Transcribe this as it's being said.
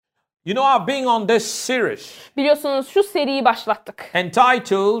You know, I've been on this series Biliyorsunuz şu seriyi başlattık.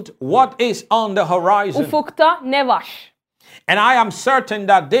 entitled What is on the Horizon? Ufukta ne var? And I am certain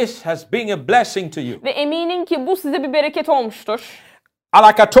that this has been a blessing to you. Ve eminim ki bu size bir bereket olmuştur.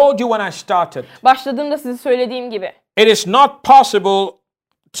 Like I told you when I started, Başladığımda size söylediğim gibi. it is not possible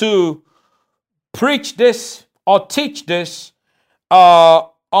to preach this or teach this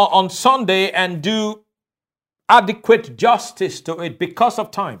on Sunday and do adequate justice to it because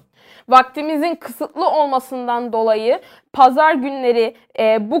of time. Vaktimizin kısıtlı olmasından dolayı pazar günleri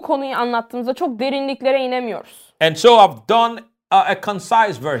bu konuyu anlattığımızda çok derinliklere inemiyoruz. And so I've done a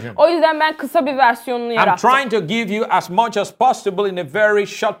concise version. O yüzden ben kısa bir versiyonunu I'm yarattım. trying to give you as much as possible in a very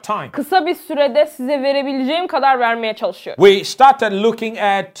short time. Kısa bir sürede size verebileceğim kadar vermeye çalışıyorum. We started looking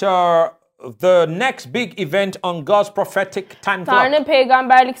at the next big event on God's prophetic time clock. Tanrı'nın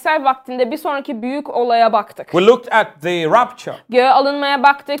peygamberliksel vaktinde bir sonraki büyük olaya baktık. We looked at the rapture. Göğe alınmaya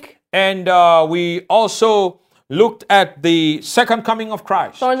baktık. And we also looked at the second coming of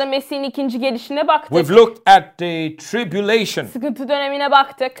Christ. Sonra da Mesih'in ikinci gelişine baktık. We've looked at the tribulation. Sıkıntı dönemine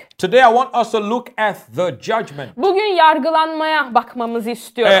baktık. Today I want us to look at the judgment. Bugün yargılanmaya bakmamızı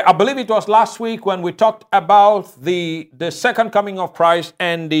istiyorum. I believe it was last week when we talked about the second coming of Christ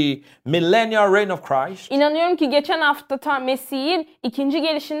and the millennial reign of Christ. İnanıyorum ki geçen hafta Mesih'in ikinci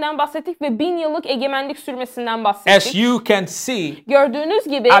gelişinden bahsettik ve 1000 yıllık egemenlik sürmesinden bahsettik. As you can see, Gördüğünüz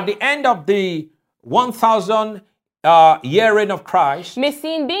gibi at the end of the 1000 year reign of Christ,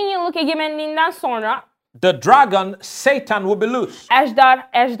 Mesih'in 1000 yıllık egemenliğinden sonra the dragon, Satan, will be loose.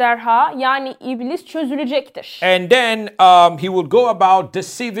 ejderha yani iblis çözülecektir. And then he will go about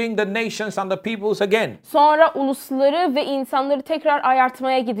deceiving the nations and the peoples again. Sonra ulusları ve insanları tekrar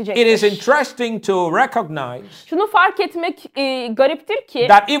ayartmaya gidecektir. It is interesting to recognize Şunu fark etmek gariptir ki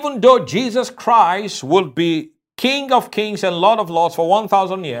that even though Jesus Christ will be King of Kings and Lord of Lords for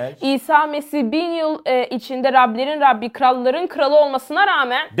 1000 years, İsa Mesih 1000 yıl içinde Rablerin Rabbi, kralların kralı olmasına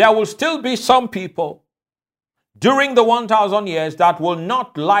rağmen there will still be some people during the 1000 years that will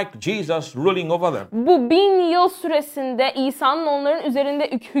not like Jesus ruling over them. bu 1000 yıl süresinde İsa'nın onların üzerinde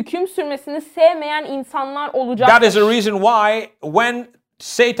hüküm sürmesini sevmeyen insanlar olacak. That is the reason why when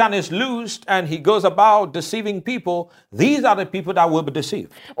Satan is loosed and he goes about deceiving people, these are the people that will be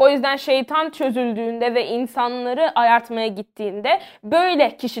deceived. O yüzden şeytan çözüldüğünde ve insanları ayartmaya gittiğinde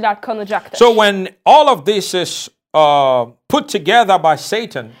böyle kişiler kanacaktır. So when all of this is put together by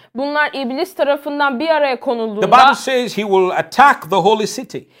Satan, Bunlar iblis tarafından bir araya the konulduğunda Bible says he will attack the holy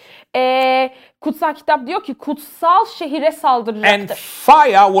city. Kutsal kitap diyor ki kutsal şehire And saldıracaktır.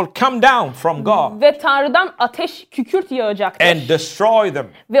 fire will come down from God Ve Tanrı'dan ateş, kükürt yağacaktır. and destroy them.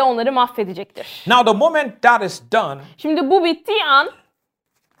 Ve onları mahvedecektir. Now the moment that is done, Şimdi bu bittiği an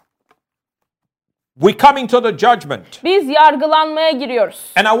we come into the judgment. biz yargılanmaya giriyoruz.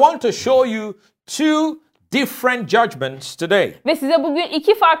 And I want to show you two different judgments today. Ve size bugün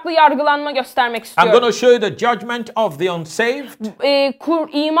iki farklı yargılanma göstermek I'm istiyorum. going to show you the judgment of the unsaved.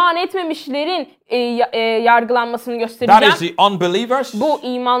 İman etmemişlerin yargılanmasını That göstereceğim. is the unbelievers. Bu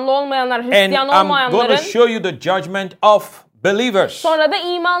imanlı olmayanlar, And Hristiyan I'm going to olmayanların. show you the judgment of believers. Sonra da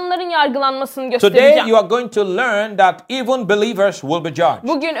imanların yargılanmasını Today göstereceğim. you are going to learn that even believers will be judged.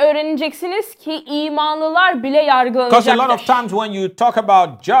 Bugün öğreneceksiniz ki imanlılar bile Because a lot of yargılanacaktır. times when you talk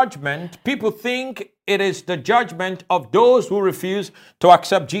about judgment, people think it is the judgment of those who refuse to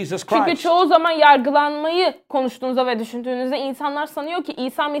accept Jesus Çünkü Christ. çoğu zaman yargılanmayı konuştuğunuzda ve düşündüğünüzde insanlar sanıyor ki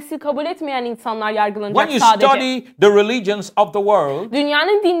İsa Mesih'i kabul etmeyen insanlar When yargılanacak you sadece. study the religions of the world,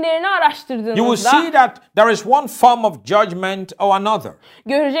 Dünyanın dinlerini you will araştırdığınızda see that there is one form of judgment or another.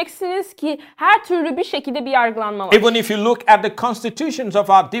 göreceksiniz ki her türlü bir şekilde bir yargılanma var. Even if you look at the constitutions of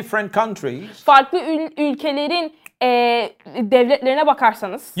our different countries, Farklı ülkelerin devletlerine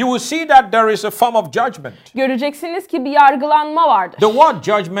bakarsanız you will see that there is a form of judgment. göreceksiniz ki bir yargılanma vardır. The word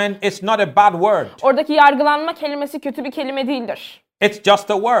judgment is not a bad word. Oradaki yargılanma kelimesi kötü bir kelime değildir. It's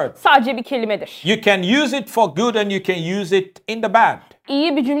just a word. Sadece bir kelimedir. You can use it for good and you can use it in the bad.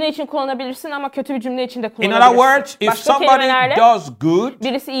 İyi bir cümle için kullanabilirsin ama kötü bir cümle için de In kullanabilirsin. other words, if Başka somebody kelimelerle does good,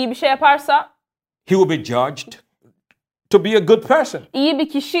 birisi iyi bir şey yaparsa he will be judged to be a good person. iyi bir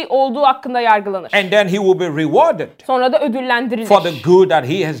kişi olduğu hakkında yargılanır. And then he will be rewarded Sonra da ödüllendirilir. for the good that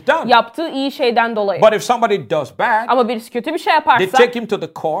he has done. Yaptığı iyi şeyden dolayı. But if somebody does bad, Ama birisi kötü bir şey they yaparsa take him to the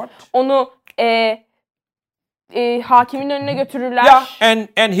court onu hakimin önüne götürürler. Yeah,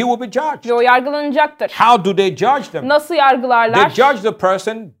 and he will be judged. Ve o yargılanacaktır. How do they judge them? Nasıl yargılarlar? They judge the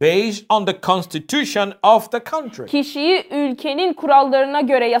person based on the constitution of the country. Kişiyi ülkenin kurallarına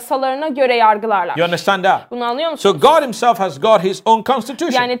göre, yasalarına göre yargılarlar. You understand that? Bunu anlıyor musun? So God himself has got his own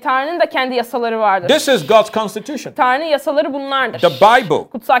constitution. Yani Tanrı'nın da kendi yasaları vardır. This is God's constitution. Tanrı'nın yasaları bunlardır. The Bible.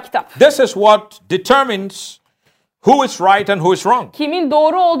 Kutsal kitap. This is what determines who is right and who is wrong. Kimin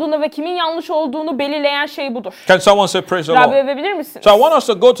doğru olduğunu ve kimin yanlış olduğunu belirleyen şey budur. Can someone say praise the Rabbi Lord? övebilir misiniz? So I want us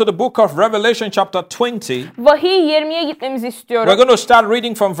to go to the book of Revelation chapter 20. Vahiy 20'ye gitmemizi We're istiyorum. going to start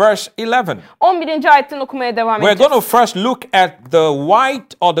reading from verse 11. 11. ayetten okumaya devam We're edeceğiz. going to first look at the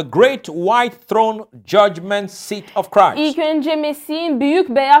white or the great white throne judgment seat of Christ. İlk önce Mesih'in büyük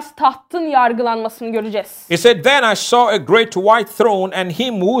beyaz tahtın yargılanmasını göreceğiz. It said, "Then I saw a great white throne and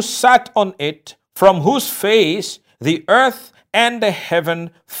him who sat on it, from whose face the earth and the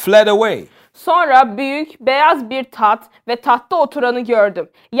heaven fled away. Sonra büyük beyaz bir taht ve tahtta oturanı gördüm.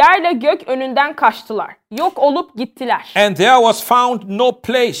 Yerle gök önünden kaçtılar. Yok olup gittiler. And there was found no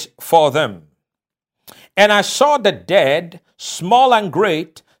place for them. And I saw the dead, small and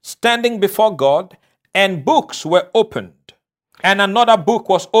great, standing before God, and books were opened. And another book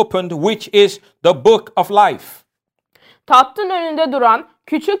was opened, which is the book of life. Tahtın önünde duran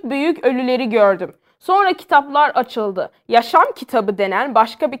küçük büyük ölüleri gördüm. Sonra kitaplar açıldı. Yaşam kitabı denen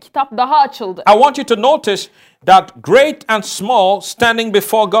başka bir kitap daha açıldı. I want you to notice that great and small standing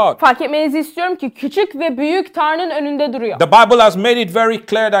before God. Fark etmenizi istiyorum ki küçük ve büyük Tanrı'nın önünde duruyor. The Bible has made it very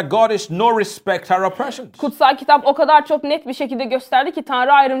clear that God is no respecter of persons. Kutsal kitap o kadar çok net bir şekilde gösterdi ki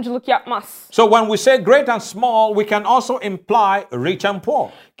Tanrı ayrımcılık yapmaz. So when we say great and small, we can also imply rich and poor.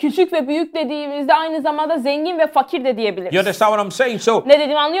 Küçük ve büyük dediğimizde aynı zamanda zengin ve fakir de diyebiliriz. You understand what I'm saying? So Ne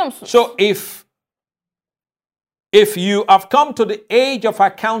dediğimi anlıyor musunuz? So if you have come to the age of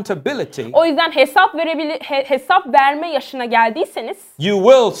accountability, O yüzden hesap verme yaşına geldiyseniz you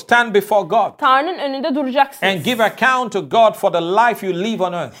will stand before God Tanrı'nın önünde duracaksınız. and give account to God for the life you live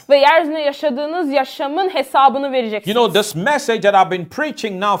on earth. Ve yeryüzünde yaşadığınız yaşamın hesabını You vereceksiniz. know, this message that I've been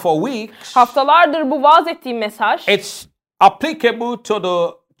preaching now for weeks, Haftalardır bu vaaz ettiğim mesaj it's applicable to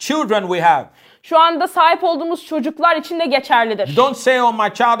the children we have. şu anda sahip olduğumuz çocuklar için de geçerlidir. Don't say, oh,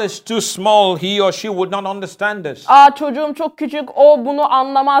 my child is too small, he or she would not understand this. Çocuğum çok küçük, o bunu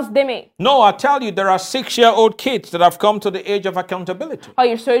anlamaz demeyin. No, I tell you, there are 6-year-old kids that have come to the age of accountability.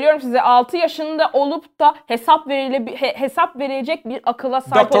 Hayır, söylüyorum size 6 yaşında olup da hesap verecek bir akılla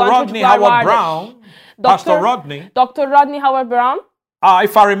sahip Dr. olan Rodney çocuklar Howard vardır. Brown, Pastor Rodney, Dr. Rodney Howard Brown,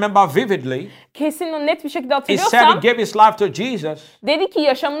 if I remember vividly, kesin net bir şekilde he said he hatırlıyorsam gave his life to Jesus dedi ki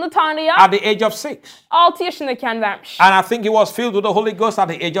yaşamını Tanrı'ya at the age of 6. 6 yaşındayken vermiş. And I think he was filled with the Holy Ghost at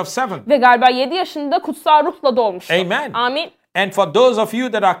the age of 7. Ve galiba 7 yaşında kutsal ruhla dolmuştu. Amen. Amin. And for those of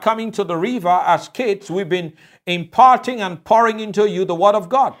you that are coming to the river as kids, we've been imparting and pouring into you the word of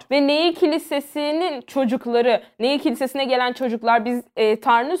God. Ve Neil Kilisesi'nin çocukları, Neil Kilisesi'ne gelen çocuklar biz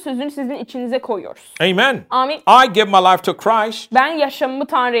Tanrı'nın sözünü sizin içinize koyuyoruz. Amen. Amin. I gave my life to Christ Ben yaşamımı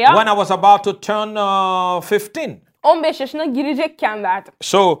Tanrı'ya when I was about to turn 15. 15 yaşına girecekken verdim.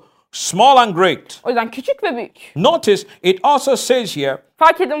 So, small and great. O yüzden küçük ve büyük. Notice it also says here,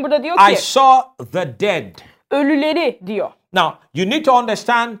 Fark edin burada diyor I ki saw the dead. ölüleri diyor. Now, you need to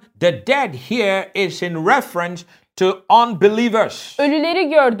understand the dead here is in reference to unbelievers. Ölüleri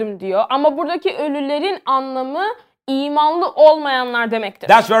gördüm diyor ama buradaki ölülerin anlamı imanlı olmayanlar demektir.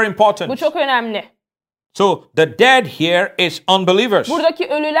 That's very Bu important. çok önemli. So, the dead here is unbelievers. Buradaki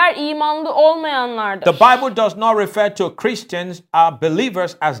ölüler imanlı olmayanlardır. The Bible does not refer to Christians,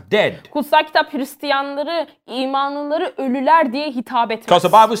 believers as dead. Kutsal kitap Hristiyanları, imanlıları ölüler diye hitap etmez. Because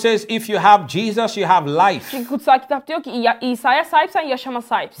the Bible says if you have Jesus, you have life. Çünkü kutsal kitap diyor ki İsa'ya sahipsen yaşama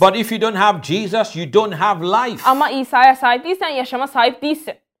sahipsin. But if you don't have Jesus, you don't have life. Ama İsa'ya sahip değilsen yaşama sahip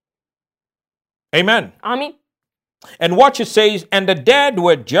değilsin. Amen. Amin. And watch it says, and the dead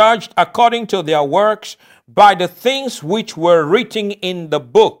were judged according to their works by the things which were written in the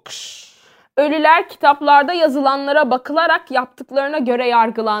books. Ölüler kitaplarda yazılanlara bakılarak yaptıklarına göre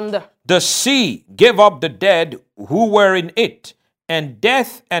yargılandı. The sea gave up the dead who were in it, and death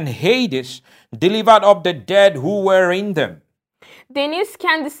and Hades delivered up the dead who were in them. Deniz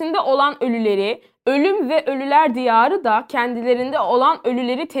kendisinde olan ölüleri, ölüm ve ölüler diyarı da kendilerinde olan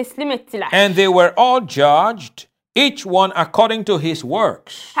ölüleri teslim ettiler. And they were all judged, each one according to his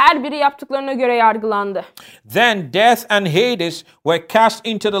works. Her biri yaptıklarına göre yargılandı. Then death and Hades were cast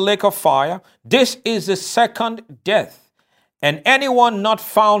into the lake of fire. This is the second death, And anyone not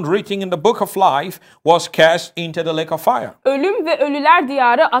found written in the book of life was cast into the lake of fire. Ölüm ve ölüler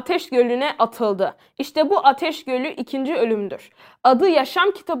diyarı ateş gölüne atıldı. İşte bu ateş gölü ikinci ölümdür. Adı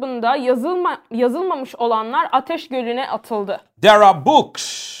Yaşam kitabında yazılmamış olanlar ateş gölüne atıldı. There are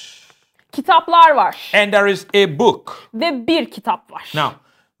books. Kitaplar var. And there is a book. Ve bir kitap var. Now,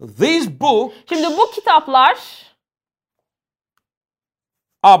 these books Şimdi bu kitaplar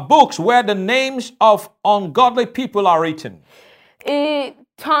are books where the names of ungodly people are written.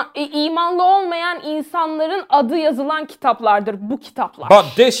 İmanlı olmayan insanların adı yazılan kitaplardır bu kitaplar. But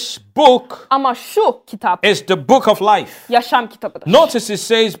this book Ama şu kitap is the book of life. Yaşam kitabıdır. Notice it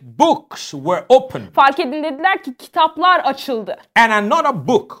says books were opened. Fark edin dediler ki kitaplar açıldı. And another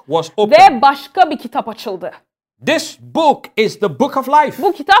book was opened. Ve başka bir kitap açıldı. This book is the book of life.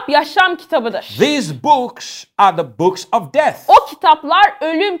 Bu kitap yaşam kitabıdır. These books are the books of death. O kitaplar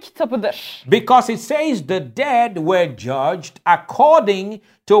ölüm kitabıdır. Because it says the dead were judged according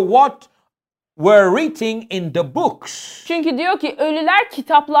to what were written in the books. Çünkü diyor ki ölüler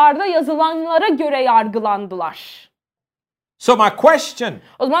kitaplarda yazılanlara göre yargılandılar. So my question,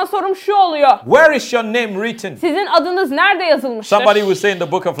 O zaman sorum şu oluyor. where is your name written? Sizin adınız nerede yazılmıştır? Somebody will say in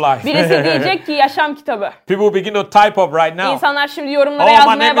the book of life. Birisi diyecek ki yaşam kitabı. People begin to type up right now. İnsanlar şimdi yorumlara Oh, my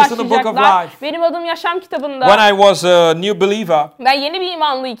yazmaya name is in the book of başlayacaklar. life. Benim adım yaşam kitabında. When I was a new believer Ben yeni bir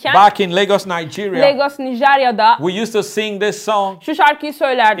imanlıyken back in Lagos, Nigeria, Lagos, Nijerya'da we used to sing this song. şu şarkıyı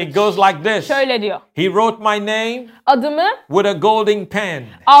söylerdik. It goes like this. Şöyle diyor. He wrote my name Adımı with a golden pen.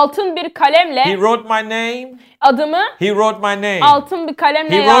 altın bir He kalemle wrote my name. adımı He wrote my name. altın bir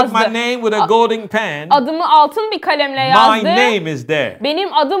kalemle He wrote yazdı. my name with a golden pen. Adımı altın bir kalemle My yazdı. name is there.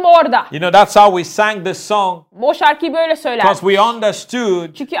 Benim adım orada. You know, that's how we sang this song. O şarkıyı böyle söyler. Because we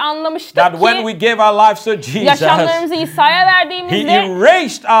understood Çünkü anlamıştık that when we ki gave our lives to Jesus, yaşamlarımızı İsa'ya He verdiğimizde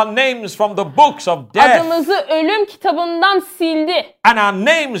erased our names from the books of death. adımızı ölüm kitabından sildi. And our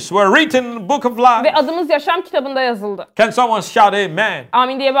names were written in the book of Ve life. adımız yaşam kitabında yazıldı. Can someone shout amen?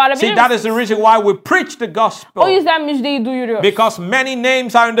 Amin diye bağırabilir See, that is misiniz? the reason why we preach the O gospel. yüzden müjdeyi duyuruyoruz. Because many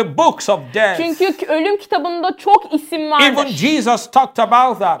names are in the books of death. Çünkü ölüm kitabında çok isim Even vardır. Jesus talked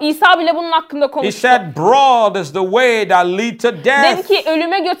about that. İsa bile bunun hakkında He konuştu. said, broad is the way that leads to Dedi death. ki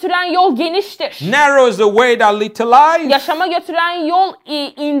ölüme götüren yol geniştir. Narrow is the way that leads to life. Yaşama götüren yol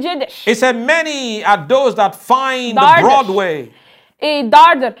incedir. He said, many are those that find the Dardır. broad way.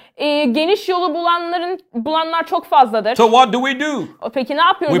 Dardır. Geniş yolu bulanlar çok fazladır. So what do we do? Peki ne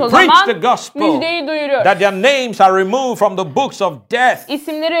yapıyoruz We o preach zaman? the gospel. Müjdeyi duyuruyoruz. That their names are removed from the books of death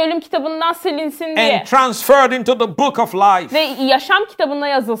İsimleri ölüm kitabından silinsin diye. and transferred into the book of life. Ve yaşam kitabına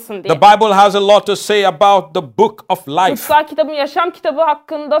yazılsın diye. The Bible has a lot to say about the book of life. Kutsal kitabın yaşam kitabı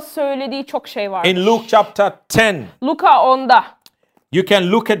hakkında söylediği çok şey var. In Luke chapter 10, Luka 10'da. you can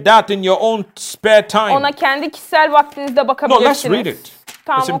look at that in your own spare time. Ona kendi kişisel vaktinizde No, bakabilirsiniz. let's read it.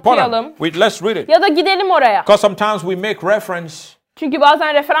 Tamam, It's important. okuyalım. Let's read it. Ya da gidelim oraya. Because sometimes we make reference, Çünkü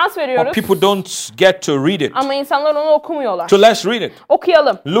bazen referans veriyoruz. but people don't get to read it. Ama insanlar onu okumuyorlar. So let's read it.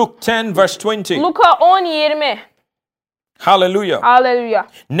 Okuyalım. Luke 10 verse 20. Luka 10:20. Hallelujah. Hallelujah.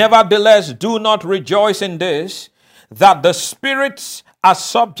 Nevertheless, do not rejoice in this, that the spirits are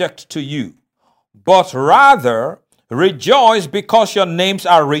subject to you, but rather rejoice because your names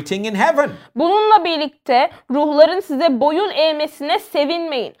are written in heaven. Bununla birlikte ruhların size boyun eğmesine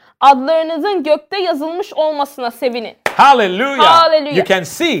sevinmeyin. Adlarınızın gökte yazılmış olmasına sevinin. Hallelujah. Hallelujah. You can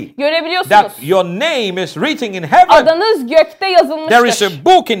see Görebiliyorsunuz. that your name is written in heaven. Adınız gökte yazılmıştır. There is a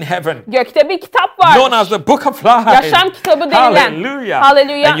book in heaven Gökte bir kitap var. known as the book of life. Yaşam kitabı denilen. Hallelujah.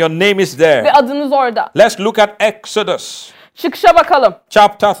 Hallelujah. And your name is Ve there. adınız orada. Let's look at Exodus Çıkışa bakalım.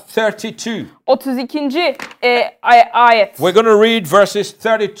 chapter 32. 32. Ayet. We're going to read verses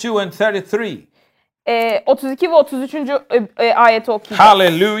 32 and 33. 32 ve 33. Ayeti okuyacağız.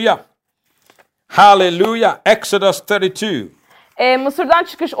 Hallelujah. Hallelujah. Exodus 32. Mısır'dan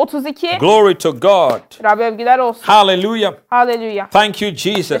çıkış 32. Glory to God. Rabbe övgüler olsun. Hallelujah. Hallelujah. Thank you,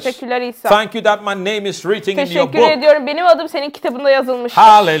 Jesus. Teşekkürler İsa. Thank you that my name is written in your Teşekkür book. ediyorum. Benim adım senin kitabında yazılmıştır.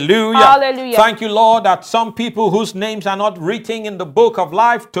 Hallelujah. Hallelujah. Thank you, Lord, that some people whose names are not written in the book of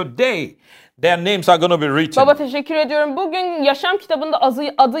life today, their names are going to be written. Baba teşekkür ediyorum. Bugün yaşam kitabında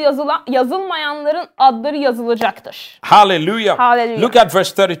adı yazılmayanların adları yazılacaktır. Hallelujah. Hallelujah. Look at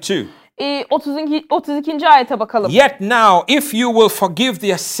verse 32. 32. Ayete bakalım. Yet now, if you will forgive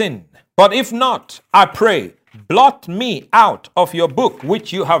their sin, but if not, I pray, blot me out of your book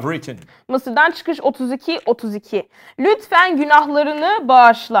which you have written. Mısır'dan çıkış 32. Lütfen günahlarını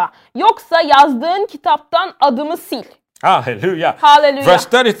bağışla. Yoksa yazdığın kitaptan adımı sil. Hallelujah. Hallelujah.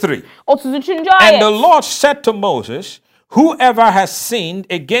 Verse 33. 33. And ayet. the Lord said to Moses, whoever has sinned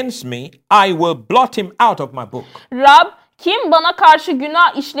against me, I will blot him out of my book. Rab Kim bana karşı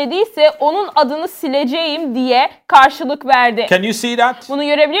günah işlediyse onun adını sileceğim diye karşılık verdi. Can you see that? Bunu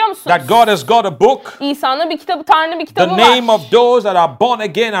görebiliyor musunuz? That God has got a book. İsa'nın bir kitabı, Tanrı'nın bir The kitabı name var. of those that are born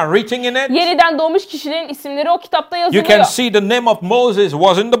again are written in it. Yeniden doğmuş kişilerin isimleri o kitapta You can yazılıyor. see the name of Moses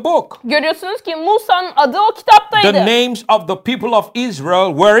was in the book. Görüyorsunuz ki Musa'nın adı o kitaptaydı. The names of the people of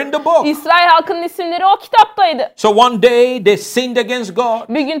Israel were in the book. İsrail halkının isimleri o kitaptaydı. So one day they sinned against God.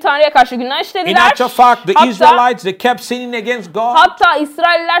 Bir gün Tanrı'ya karşı günah In işlediler. actual fact, the Hatta- Israelites, they kept sinning against God Hatta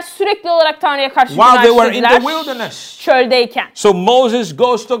İsrailler sürekli olarak Tanrı'ya karşı while günah they were in the işlediler. wilderness. Çöldeyken. So Moses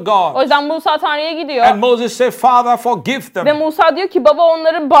goes to O God yüzden Musa Tanrı'ya gidiyor. and Moses said, Father, forgive Ve them. Musa diyor ki baba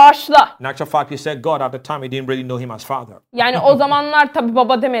onları bağışla. In actual fact, he said God at the time, he didn't really know him as Father. Yani o zamanlar tabii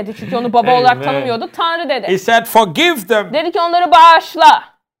baba demedi çünkü onu baba olarak Amen. tanımıyordu. Tanrı He dedi. said, forgive them. Dedi ki onları bağışla.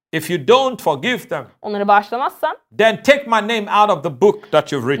 If you don't forgive them, Onları bağışlamazsan then take my name out of the book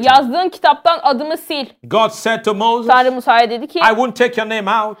that you've written. yazdığın kitaptan adımı sil. God said to Moses, Tanrı Musa'ya dedi ki I won't take your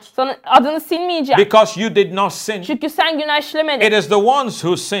name out sana adını silmeyeceğim. because you did not sin. Çünkü sen günah işlemedin. It is the ones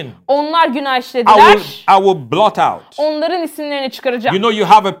who sin. Onlar günah I işlediler. will blot out. Onların isimlerini çıkaracağım. You know you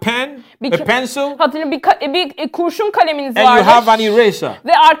have a pen, Bir- a pencil, Hatırlayın bir kurşun kaleminiz and you have an vardır. eraser.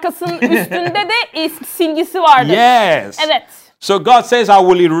 Ve arkasının üstünde de silgisi vardır. Yes. Evet. So God says, I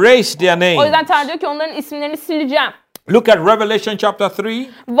will erase their O yüzden names. Tanrı diyor ki onların isimlerini sileceğim. Look at Revelation chapter 3.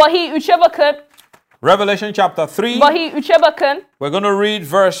 Vahiy 3'e bakın. Revelation chapter 3. Vahiy 3'e bakın. We're going to read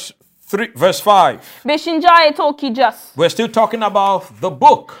verse 5. 5. ayeti okuyacağız. We're still talking about the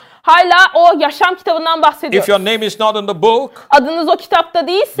book. Hala o yaşam kitabından If bahsediyoruz. your name is not in the book, Adınız o kitapta your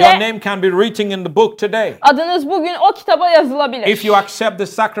değilse name can be written in the book today. adınız bugün o kitaba yazılabilir. If you accept the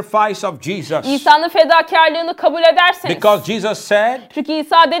sacrifice of Jesus. İsa'nın fedakarlığını kabul ederseniz. Because Jesus said, Çünkü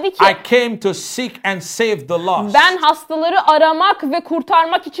İsa dedi ki I came to seek and save the lost. ben hastaları aramak ve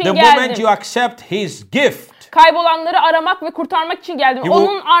kurtarmak için The moment geldim. you accept his gift, Kaybolanları aramak ve kurtarmak için geldim. He will-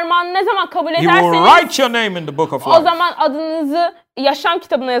 Onun armağanını ne zaman kabul he will ederseniz write your name in the book of o life. zaman adınızı yaşam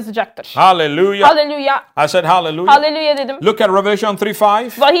kitabına yazacaktır. Hallelujah. Haleluya. I said hallelujah. Haleluya dedim. Look at Revelation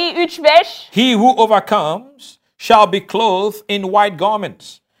 3:5. Vahiy 3:5. He who overcomes shall be clothed in white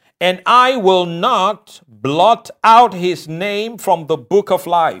garments, and I will not blot out his name from the book of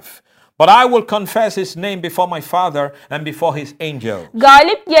life, but I will confess his name before my Father and before his angels.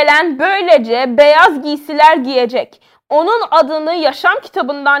 Galip gelen böylece beyaz giysiler giyecek. Onun adını yaşam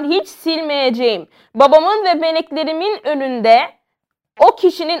kitabından hiç silmeyeceğim. Babamın ve meleklerimin önünde o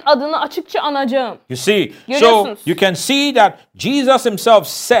kişinin adını açıkça anacağım. You see, so Görüyorsunuz. you can see that Jesus himself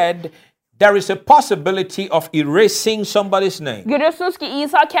said there is a possibility of erasing somebody's name. Görüyorsunuz ki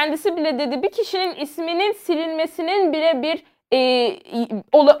İsa kendisi bile dedi bir kişinin isminin silinmesinin bile bir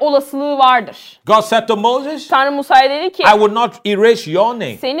olasılığı vardır. God said to Moses, Tanrı Musa'ya dedi ki I will not erase your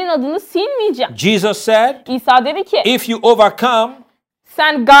name. senin adını silmeyeceğim. Jesus said, İsa dedi ki if you overcome,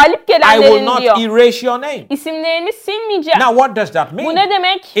 sen galip I will gelenlerin not diyor. erase your name. İsimlerini silmeyeceğim. Now what does that Bu mean? ne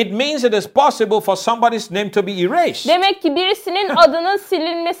demek? It means it is possible for somebody's name to be erased. Demek ki birisinin adının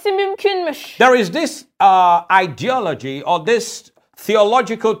silinmesi mümkünmüş. There is this ideology or this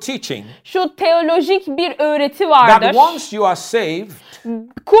theological teaching Şu teolojik bir öğreti that vardır. once you are saved,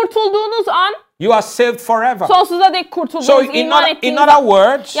 Kurtulduğunuz an you are saved forever. sonsuza dek kurtuldunuz, So iman in ettiğiniz other an.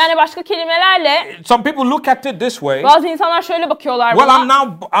 words, Yani başka kelimelerle some people look at it this way. bazı insanlar şöyle bakıyorlar Well,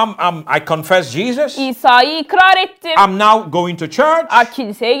 buna. I confess Jesus. İsa'yı ikrar ettim. I'm now going to church.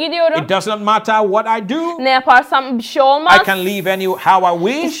 Kiliseye gidiyorum. It doesn't matter what I do. Ne yaparsam bir şey olmaz. I can live how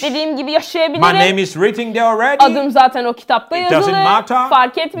I wish. İstediğim gibi My yaşayabilirim. name is written there already. Adım zaten o kitapta It doesn't yazılı. matter.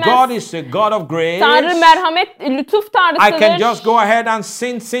 Fark etmez. God is a God of grace. Tanrı merhamet, lütuf I can tanrısıdır. just go ahead and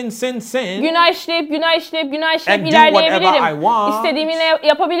sin. Günah işleyip And do ilerleyebilirim. whatever I want. İstediğimi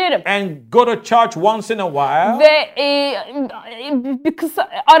yapabilirim. And go to church once in a while. Ve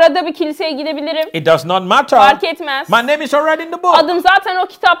arada bir kiliseye gidebilirim. It does not matter. Fark etmez. My name is already in the book. Adım zaten o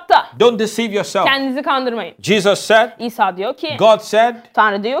kitapta. Don't deceive yourself. Kendinizi kandırmayın. Jesus said, İsa diyor ki, God said,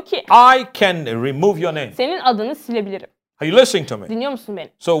 Tanrı diyor ki, I can remove your name. senin adını silebilirim. Are you listening to me? Dinliyor musun beni?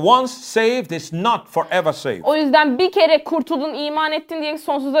 So once saved is not forever saved. O yüzden bir kere kurtuldun, iman ettin diye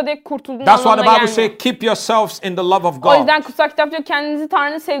sonsuza dek kurtuldun That's why the anlamına Bible gelmiyor. says, keep yourselves in the love of O God. yüzden kutsal kitap diyor kendinizi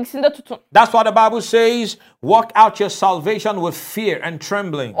Tanrı'nın sevgisinde tutun. That's why the Bible says, work out your salvation with fear and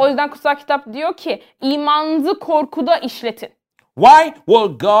trembling. O yüzden kutsal kitap diyor ki imanınızı korkuda işletin. Why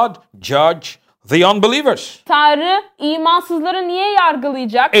will God judge the unbelievers? Tanrı imansızları niye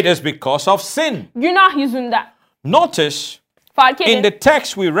yargılayacak? It is because of sin. Günah yüzünden. Notice Fark in edin. the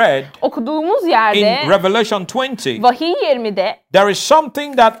text we read Okuduğumuz yerde in Revelation 20, Vahiy 20'de there is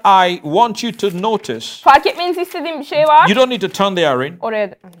something that I want you to notice. fark etmenizi istediğim bir şey var. You don't need to turn there in. Oraya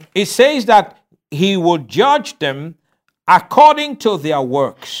It says that he will judge them according to their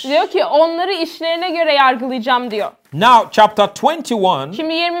works. Diyor ki onları işlerine göre yargılayacağım diyor. Now, chapter 21,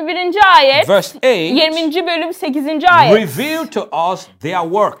 Şimdi 21. ayet, verse 8, 20. bölüm 8. ayet reveal to us their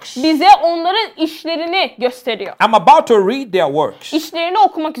works. bize onların işlerini gösteriyor. I'm about to read their works, İşlerini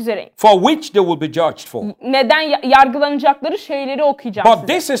okumak üzereyim. for which they will be judged for. Neden yargılanacakları şeyleri okuyacağım But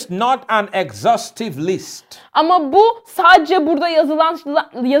size. this is not an exhaustive list. Ama bu sadece burada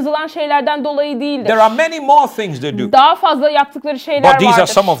yazılan şeylerden dolayı değildir. There are many more things they do. Daha fazla yaptıkları şeyler But these are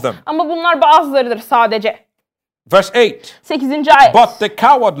vardır. some of them. Ama bunlar bazılarıdır sadece. Verse 8. 8. ayet. But the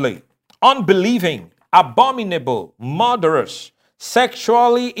cowardly, unbelieving, abominable, murderers,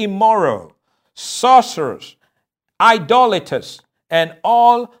 sexually immoral, sorcerers, idolaters, and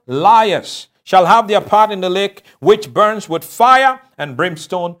all liars shall have their part in the lake which burns with fire and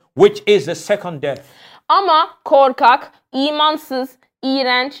brimstone, which is the second death. Ama korkak, imansız,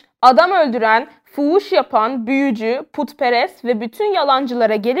 iğrenç, adam öldüren, fuhuş yapan, büyücü, putperest ve bütün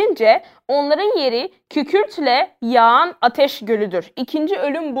yalancılara gelince onların yeri kükürtle yağan ateş gölüdür. İkinci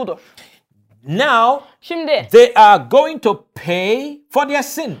ölüm budur. Now, Şimdi they are going to pay for their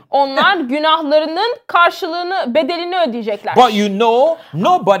sin. onlar günahlarının karşılığını, bedelini ödeyecekler. But you know,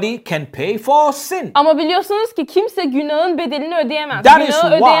 nobody can pay for sin. Ama biliyorsunuz ki kimse günahın bedelini ödeyemez. That is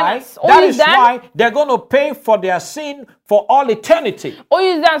Günahı ödeyemez. why they're going to pay for their sin for all eternity. O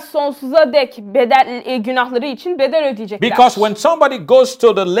yüzden sonsuza dek günahları için bedel ödeyecekler. Because when somebody goes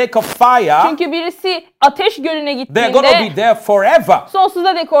to the lake of fire, Çünkü birisi ateş gölüne they're going to be gittiğinde there forever.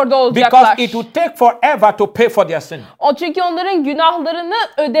 sonsuza dek orada Because olacaklar. it will take forever to pay for their sin. Çünkü onların günahlarını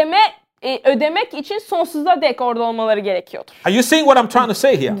ödemek için sonsuza dek orada olmaları gerekiyordur. Are you seeing what I'm trying to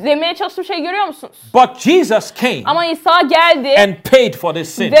say here? Demeye çalıştığım şey görüyor musunuz? But Jesus came Ama İsa geldi and paid for this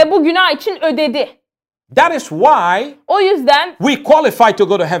sin. ve bu günah için ödedi. That is why O yüzden we qualify to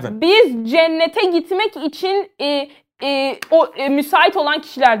go to heaven. biz cennete gitmek için müsait olan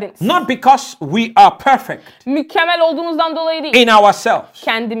kişilerdeniz. Not because we are perfect Mükemmel olduğumuzdan dolayı değil. in ourselves,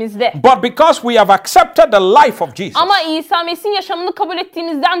 Kendimizde. but because we have accepted the life of Jesus. Ama İsa Mesih'in yaşamını kabul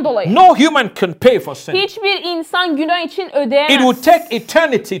ettiğimizden dolayı. No human can pay for sin. Hiçbir insan günah için It will ödeyemez. take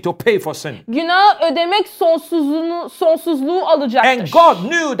eternity to pay for sin. Günahı ödemek sonsuzluğu alacaktır. And God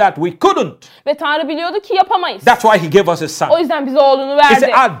knew that we couldn't. Ve Tanrı biliyordu ki yapamayız. That's why He gave us His Son. O yüzden bize oğlunu He said,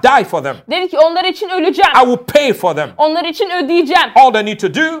 verdi. I'll die for them. Dedi ki onlar için öleceğim. I will pay for them. Onlar için ödeyeceğim. All they need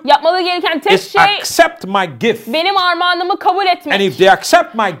to do Yapmaları gereken tek is şey accept my gift. benim armağanımı kabul And etmek. if they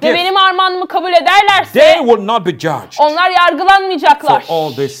accept my Ve gift, benim armağanımı kabul they ederlerse will not be judged onlar for yargılanmayacaklar. all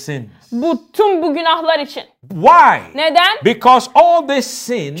these sins. Tüm bu günahlar için. Why? Neden? Because all these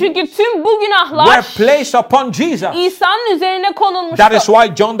sins Çünkü tüm bu were günahlar placed upon Jesus. İsa'nın üzerine konulmuştu. That is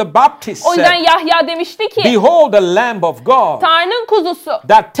why John the Baptist O yüzden said, Yahya demişti ki behold the Lamb of God Tanrı'nın kuzusu.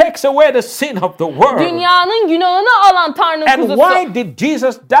 that takes away the sin of the world. Dünyanın günahını alan Tanrı'nın And kuzusu. why did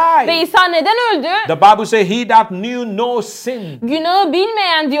Jesus Ve die? İsa neden öldü? The Bible says he that knew no sin Günahı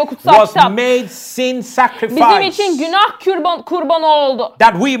bilmeyen diyor kutsal was kitap. made sin Bizim sacrifice için günah kurbanı oldu.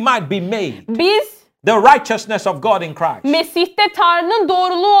 that we might be made Biz the righteousness of God in Christ. Mesih'te Tanrı'nın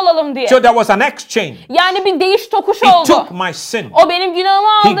doğruluğu olalım diye. So there was an exchange. Yani bir değiş tokuş He oldu. took my sin. O benim günahımı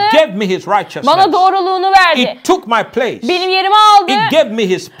He aldı. gave me his righteousness. Bana doğruluğunu verdi. He took my place. Benim yerimi aldı. He gave me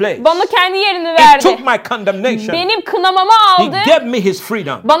his place. Bana kendi yerini He verdi. took my condemnation. Benim kınamamı He aldı. gave me his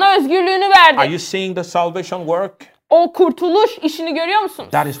freedom. Bana özgürlüğünü Are verdi. you seeing the salvation work? O kurtuluş işini görüyor musunuz?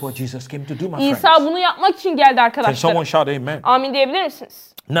 That is what Jesus came to do, my friends. İsa bunu yapmak için geldi Can arkadaşlar. someone shout amen? Amin diyebilir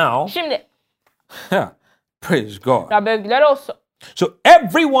misiniz? Now, Şimdi praise God. Rabbe övgüler olsun. So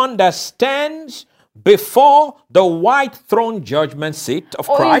everyone that stands before the white throne judgment seat of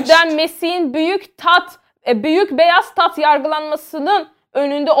O Christ, yüzden Mesih'in büyük beyaz tat yargılanmasının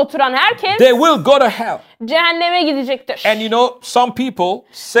önünde oturan herkes they will go to hell. cehenneme gidecektir. And you know, some people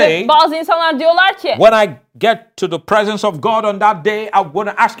Ve say, bazı insanlar diyorlar ki when I get to the presence of God on that day, I'm going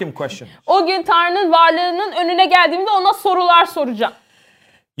to ask him questions. o gün Tanrı'nın varlığının önüne geldiğimde ona sorular soracağım.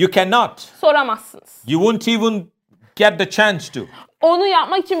 You cannot. Soramazsınız. You won't even get the chance to. Onu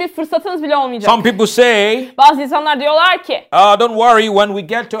yapmak için bir fırsatınız bile olmayacak. Some people say, Bazı insanlar diyorlar ki don't worry, when we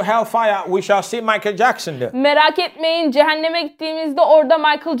get to hellfire, we shall see Michael Jackson there. merak etmeyin cehenneme gittiğimizde orada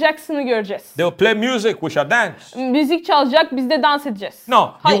Michael Jackson'ı göreceğiz. They'll play music, we shall dance. Müzik çalacak biz de dans edeceğiz. No, you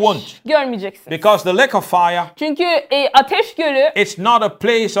Hayır, won't. görmeyeceksin. Because the lake of fire, Çünkü ateş gölü it's not a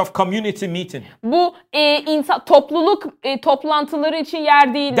place of community meeting. bu topluluk toplantıları için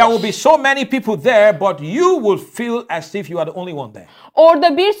yer değildir. There will be so many people there, but you will feel as if you are the only one there.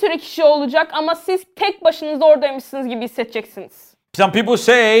 Orada bir sürü kişi olacak ama siz tek başınıza oradaymışsınız gibi hissedeceksiniz. Some people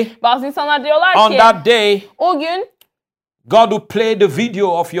say, Bazı insanlar diyorlar on ki that day, o gün God will play the video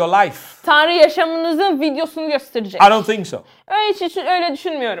of your life. Tanrı yaşamınızın videosunu gösterecek. I don't think so. Öyle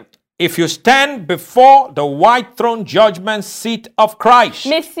düşünmüyorum. If you stand before the white throne judgment seat of Christ,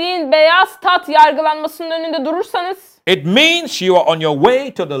 Mesih'in beyaz tat yargılanmasının önünde durursanız, it means you are on your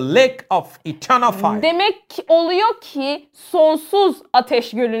way to the lake of eternal fire. demek oluyor ki sonsuz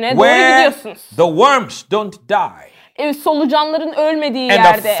ateş gölüne doğru Where gidiyorsunuz. the worms don't die. Solucanların ölmediği And the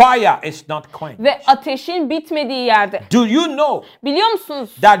yerde fire is not quenched. ve ateşin bitmediği yerde. Do you know Biliyor musunuz?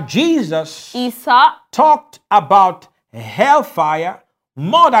 that Jesus İsa talked about hellfire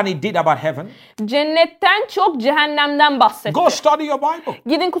more than he did about heaven? cennetten çok cehennemden bahsetti. Go study your Bible.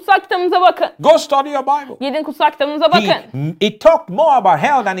 Gidin kutsal kitabınıza bakın. Go study your Bible. Gidin kutsal kitabınıza bakın. He talked more about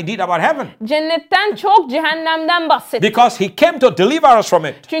hell than he did about heaven. Cennetten çok cehennemden bahsetti. Because he came to deliver us from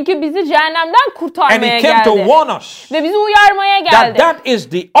it. Çünkü bizi cehennemden And kurtarmaya he came to geldi. warn us Ve bizi uyarmaya geldi. that is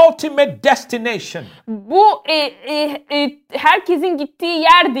the ultimate destination. Bu herkesin gittiği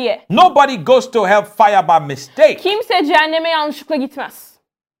yer diye. Nobody goes to hellfire by mistake. Kimse cehenneme yanlışlıkla gitmez.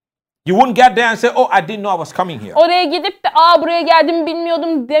 You wouldn't get there and say, oh, I didn't know I was coming here. Oraya gidip de buraya geldim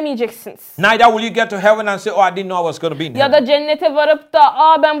bilmiyordum demeyeceksiniz. Neither will you get to heaven and say, oh, I didn't know I was going to be in Ya heaven. da cennete varıp da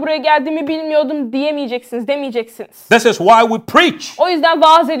ben buraya geldiğimi bilmiyordum demeyeceksiniz. This is why we preach O yüzden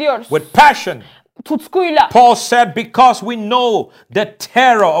vaaz ediyoruz. with passion. Tutkuyla. Paul said, because we know the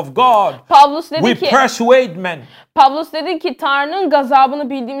terror of God, Pavlus we dedi ki persuade men. Tanrı'nın gazabını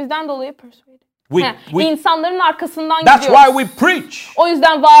bildiğimizden dolayı insanların arkasından That's gidiyoruz. why we preach. O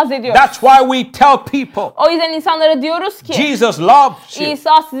yüzden vaaz ediyoruz. That's why we tell people. O yüzden insanlara diyoruz ki Jesus loves you.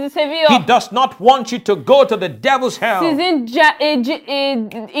 İsa sizi seviyor. He does not want you to go to the devil's hell. Sizin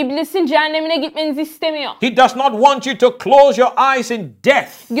iblisin cehennemine gitmenizi istemiyor. He does not want you to close your eyes in death.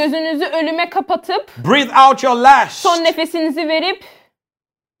 Gözünüzü ölüme kapatıp Breathe out your last son nefesinizi verip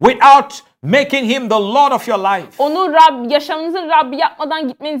without making him the Lord of your life. Onu yaşamınızın Rabbi yapmadan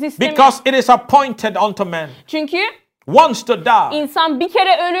gitmenizi istemiyor. Because it is appointed unto man Çünkü once to die. insan bir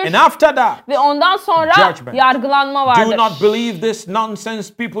kere ölür And after that, ve ondan sonra judgment. yargılanma vardır. Do not believe this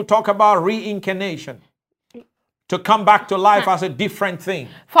nonsense people talk about reincarnation. To come back to life as a different thing.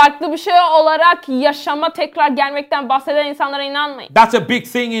 Farklı bir şey olarak yaşama tekrar gelmekten bahseden insanlara inanmayın. That's a big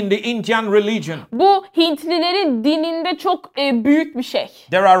thing in the Indian religion. Bu Hintlilerin dininde çok büyük bir şey.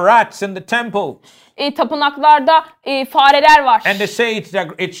 There are rats in the temple. Tapınaklarda fareler var. And they say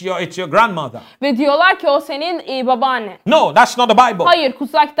it's your grandmother. Ve diyorlar ki o senin babaannen. No, that's not the Bible. Hayır,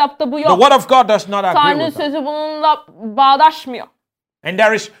 kutsal kitapta bu The yok. word of God does not agree Tanrı'nın with that. sözü bununla bağdaşmıyor. And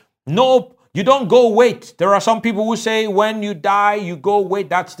there is no, you don't go wait. There are some people who say when you die, you go wait.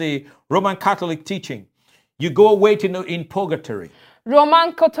 That's the Roman Catholic teaching. You go wait in purgatory.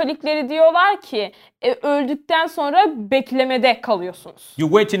 Roman Katolikleri diyorlar ki öldükten sonra beklemede kalıyorsunuz. You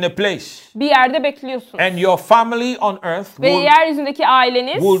wait in a place. Bir yerde bekliyorsunuz. And your family on earth Ve yeryüzündeki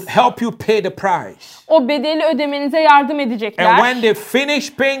aileniz will help you pay the price. O bedeli ödemenize yardım edecekler. And when they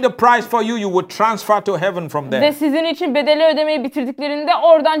finish paying the price for you, you will transfer to heaven from there. Ve sizin için bedeli ödemeyi bitirdiklerinde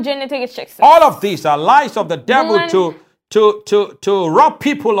oradan cennete geçeceksiniz. All of these are lies of the devil to rob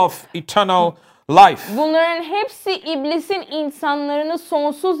people of eternal life. Bunların hepsi iblisin insanlarını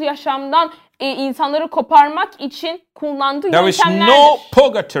sonsuz yaşamdan insanları koparmak için kullandığı yöntemlerdir. There is no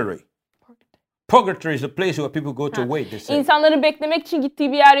purgatory. Purgatory is a place where people go to wait. They say. İnsanların beklemek için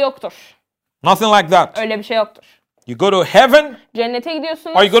gittiği bir yer yoktur. Nothing like that. Öyle bir şey yoktur. You go to heaven Cennete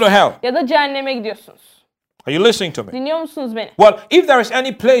gidiyorsunuz or you go to hell. ya da cehenneme gidiyorsunuz. Are you listening to me? Dinliyor musunuz beni? Well, if there is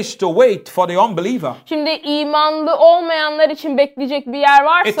any place to wait for the unbeliever, Şimdi imanlı olmayanlar için bekleyecek bir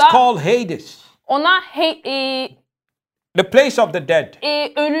yer it's varsa called Hades. ona The place of the dead.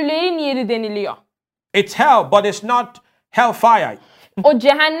 ölülerin yeri deniliyor. It's hell, but it's not hellfire. O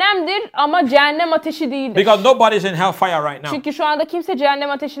cehennemdir ama cehennem ateşi değildir. Because nobody's in hellfire right now. Çünkü şu anda kimse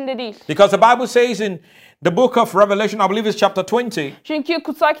cehennem ateşinde değil. Because the Bible says in the book of Revelation, I believe it's chapter 20, Çünkü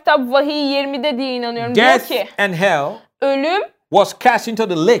kutsal kitap Vahiy 20'de diye inanıyorum. Diyor death ki and hell ölüm was cast into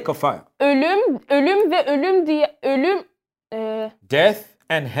the lake of fire. Death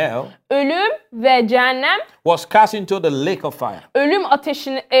and hell ölüm ve cehennem was cast into the lake of fire. ölüm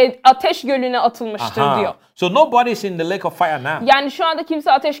ateş gölüne atılmıştır diyor. So nobody's in the lake of fire now. Yani şu anda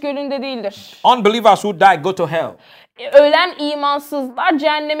kimse ateş gölünde değildir. Unbelievers who die go to hell. Ölen imansızlar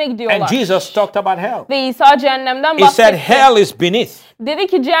cehenneme gidiyorlar. And Jesus talked about hell. Ve İsa cehennemden He said bahsetti. hell is beneath. Dedi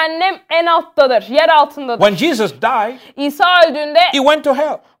ki cehennem en alttadır, yer altındadır. When Jesus died, İsa öldüğünde he went to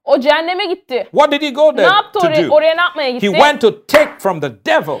hell. o cehenneme gitti. What did he go Ne there yaptı to do? oraya ne yapmaya gitti? He went to take from the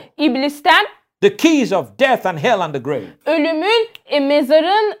devil İblisten the keys of death and hell and the grave. Ölümün,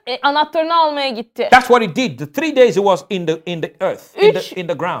 mezarın anahtarını almaya gitti. That's what he did. The 3 days he was in the earth, in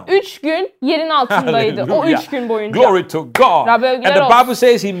the ground. 3 gün yerin altındaydı. O 3 gün boyunca. Glory to God. Rabbe And övgüler the olsun. Bible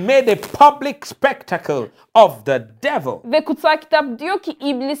says he made a public spectacle of the devil. Ve kutsal kitap diyor ki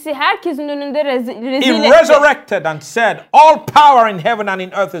iblisi herkesin önünde rezil He etti. resurrected and said, all power in heaven and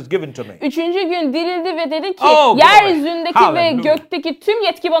in earth is given to me. 3. gün dirildi ve dedi ki Oh, glory. yeryüzündeki ve Hallelujah. gökteki tüm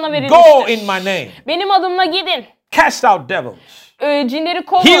yetki bana Go verilmiştir. in my name. Benim adımla gidin. Cast out devils. Cinleri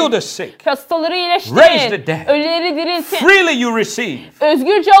kovun. Heal the sick. Hastaları Raise the iyileştirin. dead. Ölüleri diriltin. Freely you receive.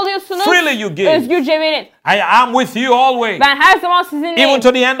 Özgürce alıyorsunuz. Freely you give. Özgürce verin. I am with you always. Ben her zaman sizinleyim. Even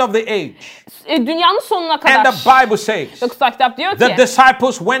to the end of the age. Dünyanın sonuna And kadar. the Bible says, Ve kutsal kitap diyor the ki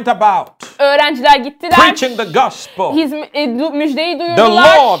disciples went about öğrenciler gittiler. preaching the gospel. Müjdeyi The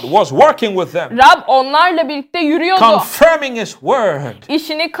duyurdular. Lord was working with them, Rab onlarla birlikte yürüyordu. confirming His word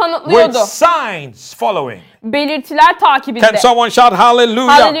İşini with kanıtlıyordu. signs following. Belirtiler takibinde. Can someone shout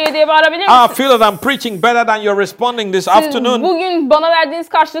hallelujah? Hallelujah diye bağırabilir I misiniz? feel that I'm preaching better than you're responding this Siz afternoon. bugün bana verdiğiniz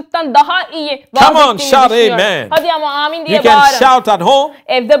karşılıktan daha iyi Come vaaz on, ettiğimi shout düşünüyorum. amen. Hadi ama amin diye You can bağırın. shout at home.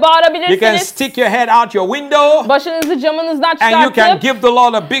 Evde You can bağırabilirsiniz. stick your head out your window. Başınızı camınızdan And you can çıkartıp give the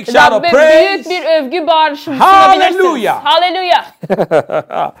Lord a big shout of Rabbe praise. büyük bir övgü bağırışı sunabilirsiniz. Hallelujah. Hallelujah.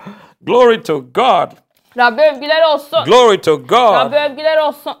 Glory to God. Rabbe övgüler olsun. Glory to God. Rabbe övgüler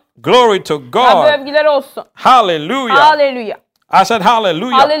olsun. Glory to Rabbe God. övgüler olsun. Hallelujah. Hallelujah. I said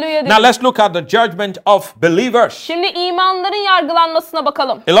hallelujah. Hallelujah Now let's look at the judgment of believers. Şimdi imanların yargılanmasına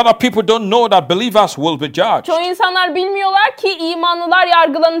bakalım. A lot of people don't know that believers will be judged. Çoğu insanlar bilmiyorlar ki imanlılar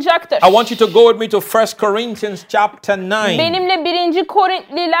yargılanacaktır. I want you to go with me to 1 Corinthians chapter 9. Benimle 1.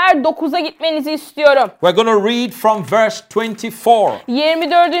 Korintliler 9'a gitmenizi istiyorum. We're going to read from verse 24.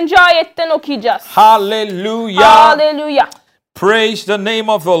 24. ayetten okuyacağız. Hallelujah. Hallelujah. Praise the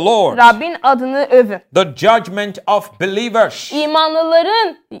name of the Lord. Rabbin adını övün. The judgment of believers.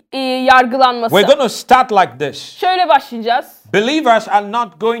 İmanlıların yargılanması. We're going to start like this. Şöyle başlayacağız. Believers are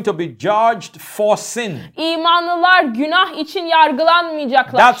not going to be judged for sin. İmanlılar günah için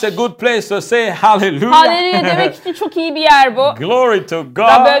yargılanmayacaklar. That's a good place to say hallelujah. Hallelujah demek için çok iyi bir yer bu. Glory to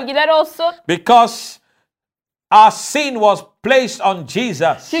Rabbe God. övgüler olsun. Because our sin was placed on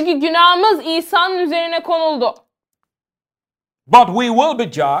Jesus. Çünkü günahımız İsa'nın üzerine konuldu. But we will be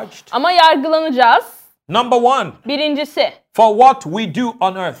judged. Ama yargılanacağız. Number one, Birincisi, for what we do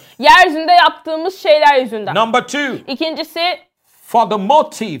on earth. yeryüzünde yaptığımız şeyler yüzünden. Number two, İkincisi, for the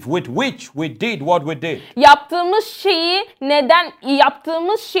motive with which we did what we did.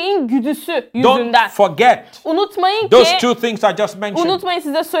 yaptığımız şeyin güdüsü Don't yüzünden. forget Unutmayın those ki, two things I just mentioned. unutmayın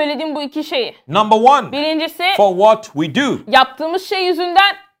size söylediğim bu iki şeyi. Number one, Birincisi, for what we do. yaptığımız şey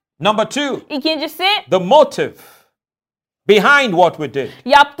yüzünden. Number two, İkincisi, the motive behind what we did.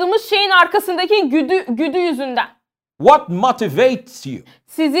 yaptığımız şeyin arkasındaki güdü yüzünden. What motivates you?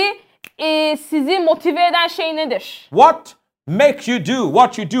 Sizi motive eden şey nedir? What makes you do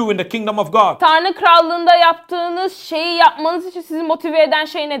what you do in the kingdom of God? Tanrı krallığında yaptığınız şeyi yapmanız için sizi motive eden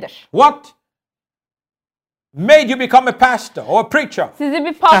şey nedir? What made you become a pastor or a preacher? Sizi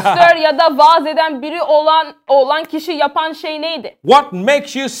bir pastör ya da vaaz eden biri olan kişi yapan şey neydi? What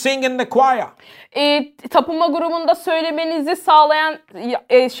makes you sing in the choir? Tapınma grubunda söylemenizi sağlayan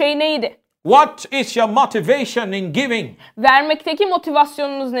şey neydi? What is your motivation in giving? Vermekteki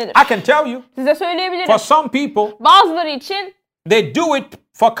motivasyonunuz nedir? I can tell you. Size söyleyebilirim. For some people, Bazıları için they do it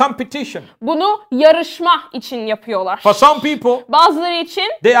for competition. bunu yarışma için yapıyorlar. For some people, Bazıları için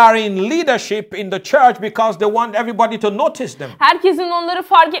they are in leadership in the church because they want everybody to notice them. herkesin onları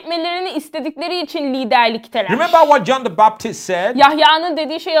fark etmelerini istedikleri için liderlikteler. Remember what John the Baptist said? Yahya'nın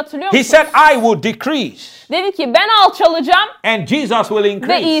dediği şeyi hatırlıyor He musunuz? said, I will decrease Dedi ki ben alçalacağım and Jesus will ve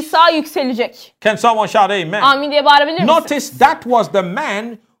increase. İsa yükselecek. Can someone shout amen? Amin diye bağırabilir misiniz? Notice that was the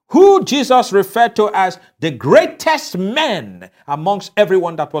man who Jesus referred to as the greatest man amongst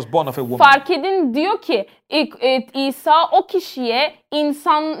everyone that was born of a woman. Fark edin diyor ki İsa o kişiye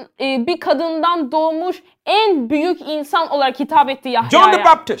bir kadından doğmuş en büyük insan olarak hitap etti Yahya'ya. John the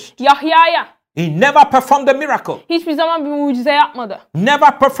Baptist, Yahya'ya. he never performed a miracle. Hiçbir zaman bir mucize yapmadı.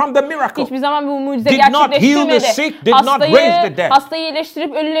 Never performed a miracle. Hiçbir zaman bir mucize Did not heal the gerçekleştirmedi. sick, did not raise the dead. Hastayı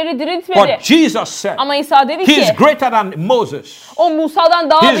iyileştirip ölüleri diriltmedi. But Jesus said, Ama İsa dedi he is ki greater than Moses. o Musa'dan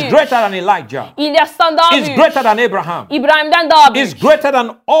daha He is büyük. greater than Elijah. İlyas'tan daha He is büyük. greater than Abraham. İbrahim'den daha He büyük. is greater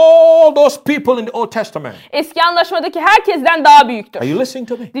than all those people in the Old Testament. Eski anlaşmadaki herkesten daha büyüktür. Are you listening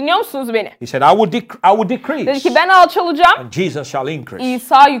to me? Dinliyor musunuz beni? He said, I will Dedi decrease ki ben alçalacağım, and Jesus shall increase.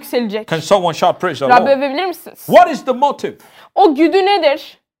 İsa yükselecek. Can someone shout praise the Rabbi Lord? övebilir misiniz? What is the motive? O güdü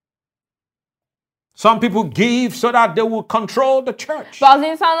nedir? Some people give so that they will control the church. Bazı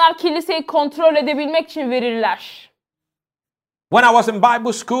insanlar kiliseyi kontrol edebilmek için verirler. When I was in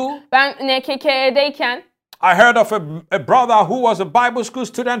Bible school, Ben NKK'deyken I heard of a brother who was a Bible school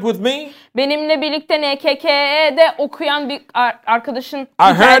student with me. benimle birlikte NKK'de okuyan bir arkadaşın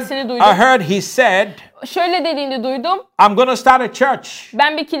hikayesini duydum. I heard he said, Şöyle dediğini duydum. I'm going to start a church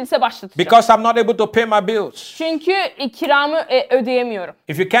Ben bir kilise başlatacağım. because I'm not able to pay my bills. Çünkü kiramı ödeyemiyorum.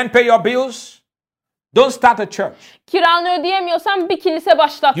 If you can't pay your bills, don't start a church. Kiranı ödeyemiyorsan bir kilise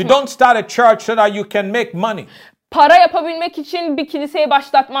başlatma. You don't start a church so that you can make money. Para yapabilmek için bir kiliseyi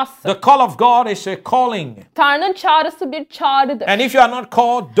başlatmazsın. The call of God is a calling. Tanrı'nın çağrısı bir çağrıdır. And if you are not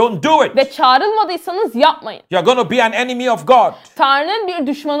called, don't do it. Ve çağrılmadıysanız yapmayın. You're going to be an enemy of God. Tanrı'nın bir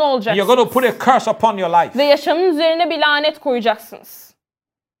düşmanı You're olacaksınız. going to put a curse upon your life. Ve yaşamın üzerine bir lanet koyacaksınız.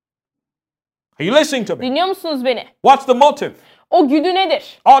 Are you listening to me? Dinliyor musunuz beni? What's the motive? O güdü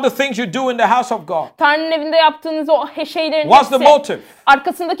nedir? All the things you do in the house of God. Tanrı'nın evinde yaptığınız o şeylerin What's the hepsi. motive?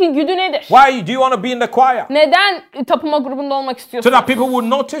 Arkasındaki güdü nedir? Why do you want to be in the choir? Neden tapınma grubunda olmak So istiyorsunuz? that people will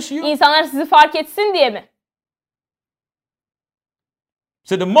notice you? İnsanlar sizi fark etsin diye mi?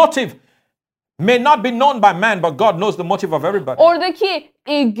 So the motive may not be known by man, but God knows the motive of everybody. Oradaki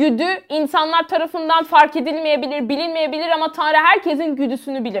güdü insanlar tarafından fark edilmeyebilir, bilinmeyebilir ama Tanrı herkesin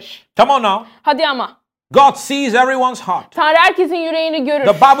güdüsünü bilir. Come on now. Hadi ama. God sees everyone's heart. Tanrı herkesin yüreğini görür.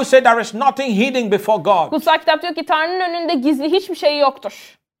 The Bible said there is nothing hidden before God. Kutsal kitap diyor ki Tanrı'nın önünde gizli hiçbir şey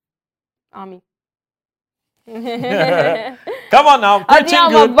yoktur. Amin. Come on now, Hadi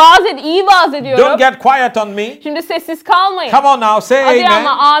preaching ama good. iyi vaaz ediyorum. Don't get quiet on me. Şimdi sessiz kalmayın. Come on now, say Hadi amen.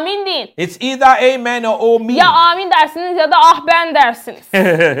 ama amin deyin. It's either amen or oh me. Ya amin dersiniz ya da ah ben dersiniz.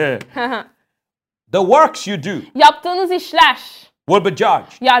 The works you do Yaptığınız işler will be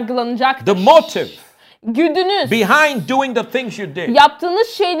judged. yargılanacaktır. The motive Güdünüz, behind doing the things you did. yaptığınız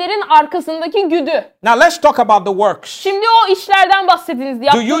şeylerin arkasındaki güdü. Now let's talk about the works. Şimdi o işlerden bahsediniz.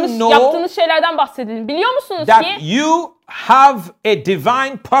 Yaptığınız şeylerden bahsedin. Biliyor musunuz That ki you have a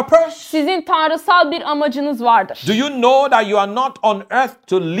divine purpose. sizin tanrısal bir amacınız vardır. Do you know that you are not on earth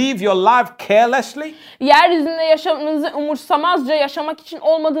to live your life carelessly? Yeryüzünde yaşamınızı umursamazca yaşamak için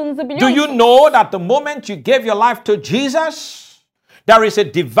olmadığınızı biliyor Do musunuz? you know that the moment you gave your life to Jesus, there is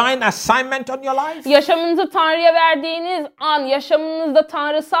a divine assignment on your life? Yaşamınızı Tanrı'ya verdiğiniz an yaşamınızda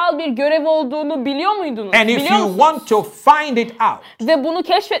tanrısal bir görev olduğunu biliyor muydunuz? And if Biliyor you musunuz? want to find it out, Ve bunu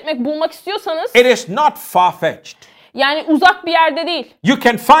keşfetmek, bulmak istiyorsanız it is not far-fetched. yani uzak bir yerde değil. You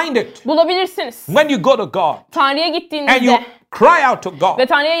can find it Bulabilirsiniz. when you go to God Tanrı'ya and you gittiğinizde cry out to God. ve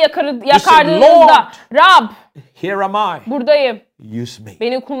Tanrı'ya say, yakardığınızda Rab Here am I. buradayım. Use me.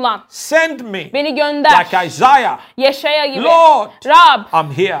 Beni kullan. Send me. Beni gönder. Like Isaiah. Yeşaya gibi. Lord, Rab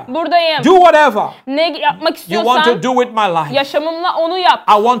I'm here. buradayım. Do whatever Ne yapmak you want istiyorsan to do with my life. yaşamımla onu yap.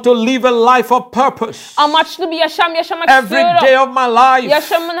 I want to live a life of purpose. Amaçlı bir yaşam yaşamak Every istiyorum. day of my life.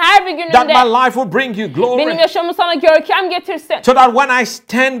 Yaşamın her bir That gününde my life will bring you glory. benim yaşamım sana görkem getirsin. So that when I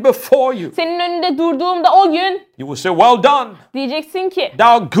stand before you, Senin önünde durduğumda o gün you will say, well done, diyeceksin ki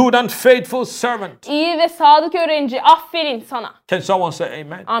thou good and faithful servant. iyi ve sadık öğrenci, aferin sana. Can someone say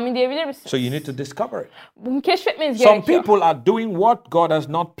amen? Amin diyebilir misin? So you need to discover it. Bunu keşfetmeniz Some gerekiyor. people are doing what God has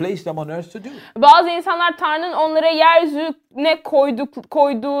not placed them on earth to do. Bazı insanlar Tanrı'nın onlara yeryüzüne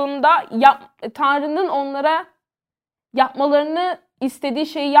koyduğunda Tanrı'nın onlara yapmalarını istediği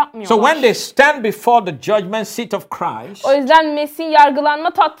şeyi yapmıyorlar. So when they stand before the judgment seat of Christ, O yüzden Mesih'in yargılanma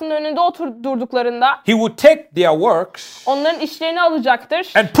tahtının önünde durduklarında he will take their works onların işlerini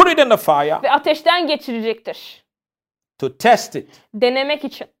alacaktır and put it in the fire ve ateşten geçirecektir. to test it. Denemek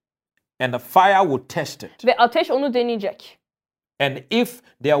için. And the fire will test it. Ve ateş onu deneyecek. And if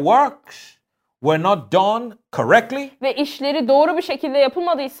their works were not done correctly, Ve işleri doğru bir şekilde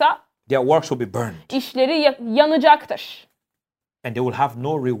yapılmadıysa their works will be burned. işleri yanacaktır. And they will have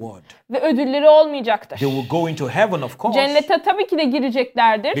no reward. Ve ödülleri olmayacaktır. They will go into heaven, of course. Cennete tabii ki de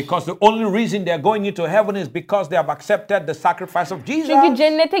gireceklerdir. Because the only reason they are going into heaven is because they have accepted the sacrifice of Jesus. Çünkü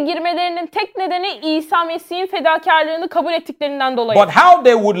cennete girmelerinin tek nedeni İsa Mesih'in fedakarlığını kabul ettiklerinden dolayı. But how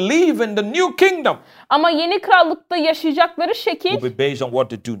they would live in the new kingdom Ama yeni krallıkta yaşayacakları şekil will be based on what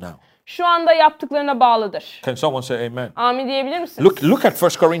they do now. şu anda yaptıklarına bağlıdır. Can someone say amen? Amin diyebilir misiniz? Look at 1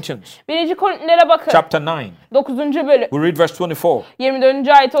 Corinthians 1. Korintlilere bakın. chapter 9. 9. bölüm. We read verse 24. 24.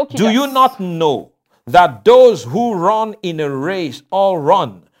 ayeti Do okuyacağız. you not know that those who run in a race all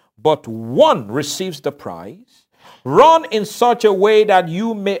run, but one receives the prize? Run in such a way that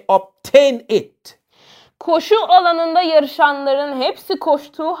you may obtain it. Koşu alanında yarışanların hepsi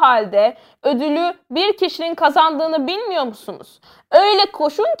koştuğu halde Ödülü bir kişinin kazandığını bilmiyor musunuz? Öyle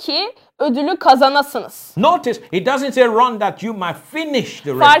koşun ki ödülü kazanasınız. Notice, it doesn't say run that you might finish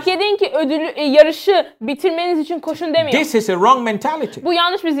the Fark race. edin ki yarışı bitirmeniz için koşun demiyor. This is a wrong mentality. Bu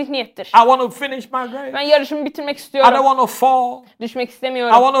yanlış bir zihniyettir. I want to finish my race. Ben yarışımı bitirmek I don't istiyorum. want to fall. Düşmek I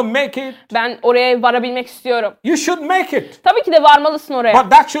istemiyorum. want to make it. Ben oraya varabilmek istiyorum. You should make it. Tabii ki de varmalısın oraya.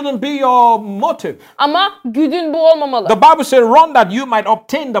 But that shouldn't be your motive. Ama güdün bu olmamalı. The Bible says run that you might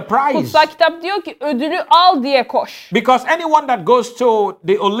obtain the prize. Kutsal kitap diyor ki ödülü al diye koş. Because anyone that goes to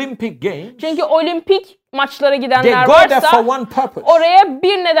the Olympic Games, Çünkü olimpik maçlara they gidenler go there for varsa one purpose. oraya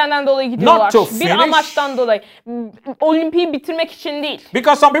bir nedenden dolayı gidiyorlar. Not to Bir finish. amaçtan dolayı. Olimpiyi bitirmek için değil.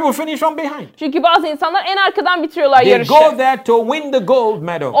 Because some people finish from behind. Çünkü bazı insanlar en arkadan bitiriyorlar They yarışı. go there to win the gold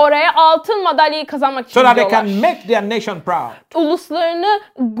medal Oraya altın madalyayı kazanmak için so that they gidiyorlar. can make their nation proud.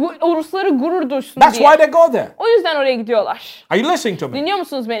 Ulusları gurur duysun That's diye. why they go there. O yüzden oraya gidiyorlar. Are you listening to me? Dinliyor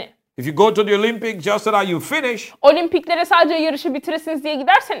musunuz beni? If you go to the Olympics just so that you finish, Olimpiklere sadece yarışı bitiresiniz diye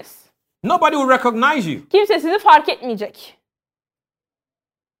giderseniz nobody will recognize you. kimse sizi fark etmeyecek.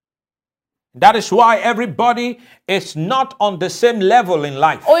 That is why everybody is not on the same level in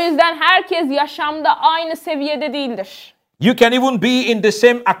life. O yüzden herkes yaşamda aynı seviyede değildir. You can even be in the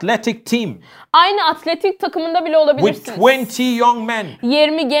same athletic team Aynı atletik takımında bile with olabilirsiniz. 20 young men.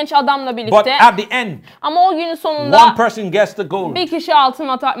 20 genç adamla But birlikte. at the end, Ama o günün one sonunda person gets the gold. bir kişi altın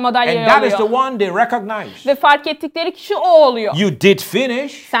madalyayı And that is the alıyor. one they recognize. Ve fark ettikleri kişi o oluyor. You did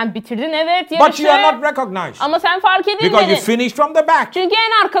finish, Sen bitirdin evet but you are yarışı. not recognized Ama sen fark because you edilmedin. finished from the back. Çünkü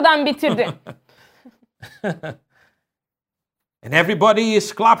en arkadan bitirdin. And everybody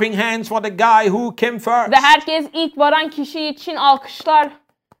is clapping hands for the guy who came first. Ve herkes ilk varan kişi için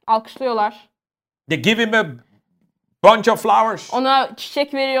alkışlıyorlar. They give him a bunch of flowers. Ona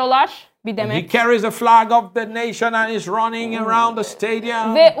çiçek veriyorlar. Bir He demek. carries the flag of the nation and is running around the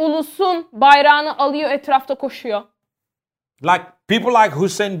stadium. Ve ulusun bayrağını alıyor, etrafta koşuyor. Like people like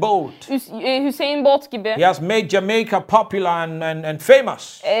Usain Bolt. Hüseyin Bolt gibi. He has made Jamaica popular and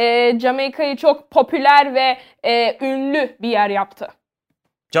famous. Jamaika'yı çok popüler ve ünlü bir yer yaptı.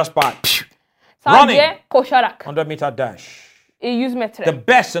 Just by Sadece running koşarak. 100 meter dash. 100 metre. The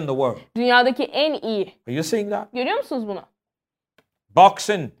best in the world. Dünyadaki en iyi. Are you seeing that? Görüyor musunuz bunu?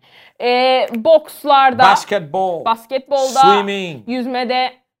 Boxing, Bokslarda, basketball, basketbolda, swimming.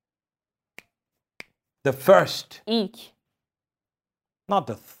 yüzmede The first, ilk. not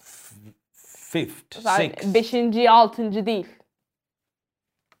the fifth, sixth. Beşinci, altıncı değil.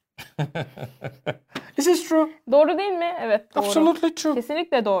 Is this true? Doğru değil mi? Evet doğru. Absolutely true.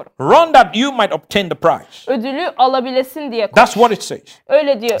 Kesinlikle doğru. Run that you might obtain the prize. Ödülü alabilesin diye koş. That's what it says.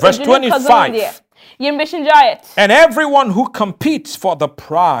 Öyle diyor. Verse Ödülü kazanın 25. diye. 25. ayet. And everyone who competes for the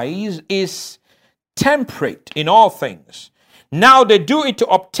prize is temperate in all things. Now they do it to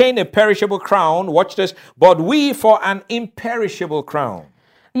obtain a perishable crown, watch this, but we for an imperishable crown.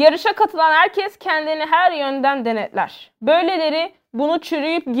 Yarışa katılan herkes kendini her yönden denetler. Böyleleri bunu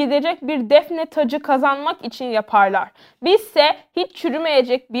çürüyüp gidecek bir defne tacı kazanmak için yaparlar. Bizse hiç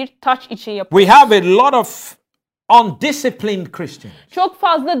çürümeyecek bir taç için yapıyoruz. We have a lot of undisciplined Christians. Çok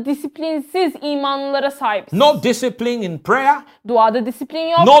fazla disiplinsiz imanlılara sahibiz. No discipline in prayer, Duada disiplin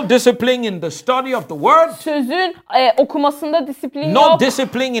yok. no discipline in the study of the word, Sözün okumasında disiplin no yok.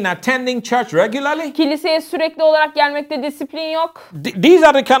 discipline in attending church regularly. Kiliseye sürekli olarak gelmekte disiplin yok. These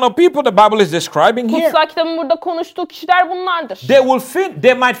are the kind of people the Bible is describing here. Kutsal kitabın burada konuştuğu kişiler bunlardır.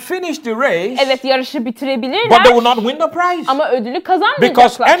 They might finish the race, Evet yarışı bitirebilirler but they will not win the prize. ama ödülü Because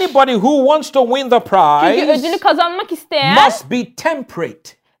kazanmayacaklar. anybody who wants to win the Çünkü ödülü prize kazanmak isteyen must be temperate.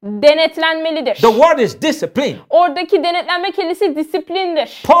 denetlenmelidir. The word is discipline. Oradaki denetlenme kelimesi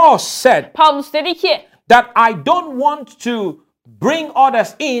disiplindir. Paul said Pavlus dedi ki that I don't want to bring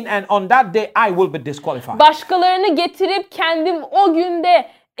others in and on that day I will be disqualified. başkalarını getirip kendim o günde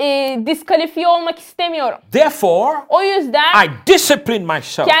diskalifiye olmak istemiyorum. Therefore, O yüzden I discipline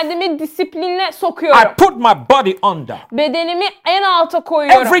myself. kendimi disipline sokuyorum. I put my body under. Bedenimi en alta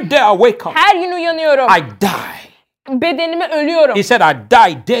koyuyorum. Every day I wake up, Her gün uyanıyorum. I die. Bedenime ölüyorum. He said I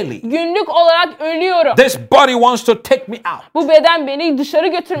die daily. Günlük olarak ölüyorum. This body wants to take me out. Bu beden beni dışarı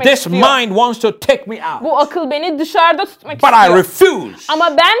götürmek This istiyor. mind wants to take me out. Bu akıl beni dışarıda tutmak But I istiyor. refuse. Ama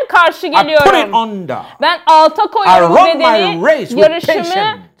ben karşı I put it geliyorum. under. Ben alta koyuyorum I run my bedeni. race with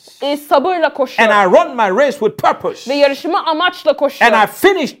Yarışımı sabırla And koşuyorum. I run my race with purpose. Ve yarışımı amaçla And koşuyorum. I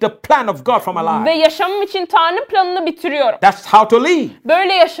finish the plan of God for my Ve life. yaşamım için Tanrı planını bitiriyorum. That's how to live.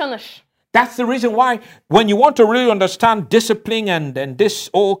 Böyle yaşanır. That's the reason why when you want to really understand discipline and this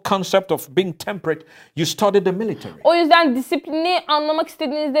whole concept of being temperate, you study the military. O yüzden disiplini anlamak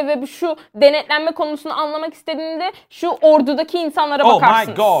istediğinizde ve şu denetlenme konusunu anlamak istediğinizde şu ordudaki insanlara bakarsınız.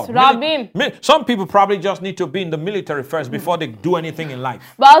 My God. Rabbim. Some people probably just need to be in the military first before they do anything in life.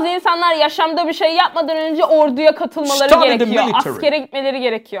 Bazı insanlar yaşamda bir şey yapmadan önce orduya katılmaları Study the gerekiyor. military. Askere gitmeleri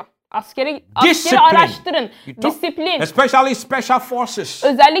gerekiyor. Askeri Discipline. araştırın. You Disiplin. Especially special forces.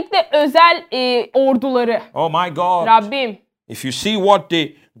 Özellikle özel orduları. Oh my God. Rabbim. If you see what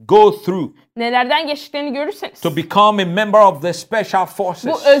they go through Nelerden geçtiklerini görürseniz. to become a member of the special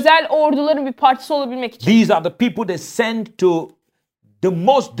forces. Bu özel orduların bir parçası olabilmek için. These are the people they send to the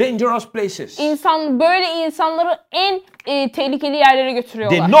most dangerous places. Böyle insanları en tehlikeli yerlere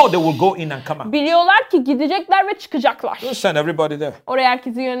götürüyorlar. They know they will go in and come out. Biliyorlar ki gidecekler ve çıkacaklar. Don't send everybody there. Oraya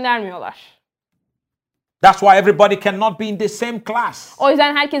herkesi göndermiyorlar. That's why everybody cannot be in the same class. O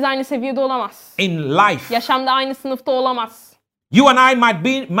yüzden herkes aynı seviyede olamaz. In life. Yaşamda aynı sınıfta olamaz. You and I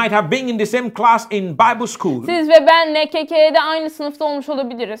might have been in the same class in Bible school. Siz ve ben NKK'de aynı sınıfta olmuş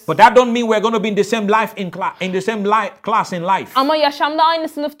olabiliriz. But that don't mean we're going to be in the same class in life. Ama yaşamda aynı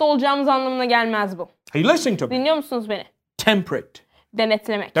sınıfta olacağımız anlamına gelmez bu. Are you listening to me? Dinliyor musunuz beni? Temperate.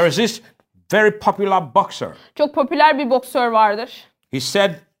 Denetlemek. There is this very popular boxer. Çok popüler bir boksör vardır. He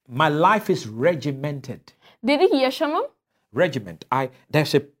said, "My life is regimented." Dedi ki yaşamım. Regiment.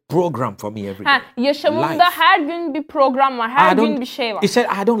 There's a program for me every day. Yaşamımda Life. her gün bir program var. Her gün bir şey var. He said,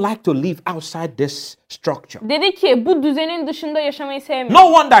 I don't like to live outside this structure. Dedi ki bu düzenin dışında yaşamayı sevmiyorum.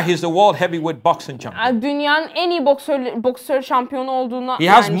 No wonder he's the world heavyweight boxing champion. Dünyanın en iyi boksör şampiyonu olduğuna He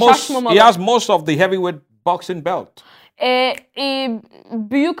has şaşmamalı. most of the heavyweight boxing belt.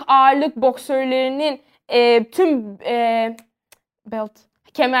 Büyük ağırlık boksörlerinin tüm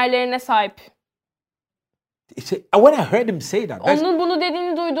kemerlerine sahip. When I heard him say that, Onun bunu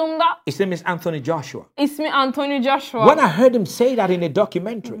dediğini duyduğumda, his name is Anthony Joshua. İsmi Anthony Joshua. When I heard him say that in a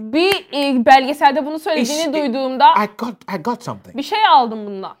documentary, Bir belgeselde bunu söylediğini duyduğumda, I got something. Bir şey aldım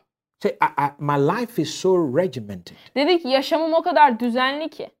bundan. Say, my life is so regimented. Dedi ki yaşamım o kadar düzenli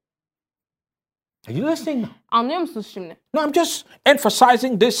ki. Are you listening now? Anlıyor musunuz şimdi? No, I'm just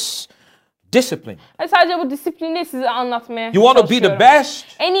emphasizing this discipline. Sadece bu disiplini size anlatmaya You want to be çalışıyorum. the best?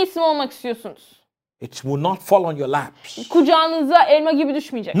 En iyisi mi olmak istiyorsunuz? It will not fall on your laps. Kucağınıza elma gibi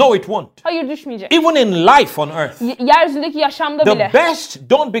düşmeyecek. No, it won't. Hayır, düşmeyecek. Even in life on earth, Yeryüzündeki yaşamda bile. the best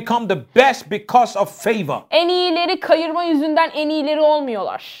don't become the best because of favor. En iyileri kayırma yüzünden en iyileri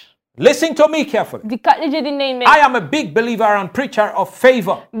olmuyorlar. Listen to me carefully. Dikkatlice dinleyin beni. I am a big believer and preacher of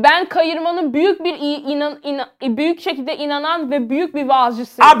favor. Ben kayırmanın büyük şekilde inanan ve büyük bir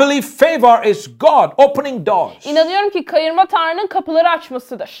vaazcısıyım. I believe favor is God opening doors. İnanıyorum ki kayırma Tanrı'nın kapıları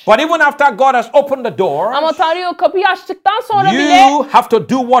açmasıdır. But even after God has opened the door, Ama Tanrı o kapıyı açtıktan sonra bile you have to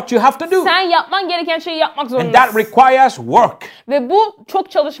do what you have to do. sen yapman gereken şeyi yapmak And zorundasın. that requires work. Ve bu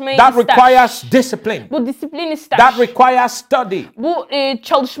çok çalışmayı That ister. requires discipline. Bu disiplin ister. That requires study. Bu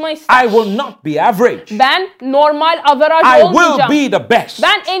çalışma ister. I will not be average. Ben normal average I olmayacağım. will be the best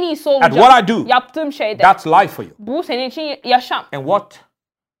Ben en iyisi at olacağım. what I do. Yaptığım şeyde. That's life for you. Bu senin için yaşam. And what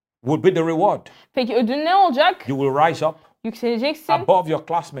would be the reward? Peki ödül ne olacak? You will rise up Yükseleceksin. above your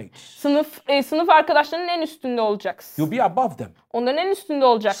classmates. Sınıf arkadaşlarının en üstünde olacaksın. You'll be above them. Onların en üstünde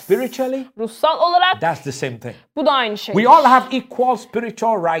olacaksın. Spiritually, Ruhsal olarak that's the same thing. bu da aynı şey. We all have equal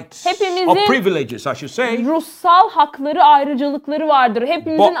spiritual rights Hepimizin or privileges, I should say. ruhsal hakları, ayrıcalıkları vardır.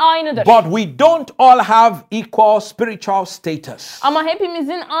 Hepimizin aynıdır. But we don't all have equal spiritual status. Ama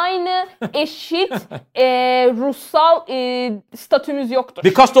hepimizin aynı eşit ruhsal statümüz yoktur.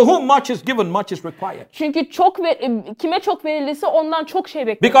 Because to whom much is given, much is required. Çünkü kime çok verilirse ondan çok şey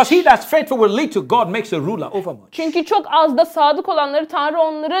beklenir. Because he that's faithful will lead to God makes a ruler over much. Çünkü çok az da sadık olanları Tanrı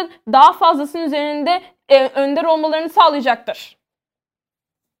onları daha fazlasının üzerinde önder olmalarını sağlayacaktır.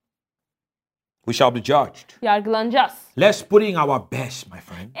 We shall be judged. Yargılanacağız. Let's put in our best, my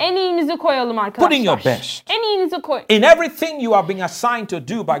friend. En iyinizi koyalım arkadaşlar. Put in your best. En iyinizi koy. In everything you are being assigned to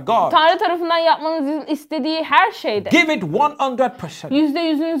do by God, Tanrı tarafından yapmanızı istediği her şeyde give it 100%.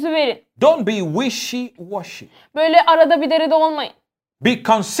 %100'ünüzü verin. Don't be wishy-washy. Böyle arada bir derede olmayın. Be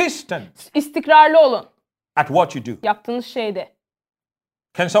consistent İstikrarlı olun at what you do. yaptığınız şeyde.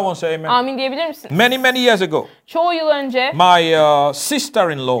 Can someone say amen? Amin diyebilir misiniz? Many years ago, Çoğu yıl önce my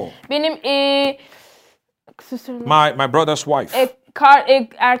sister-in-law, benim my brother's wife,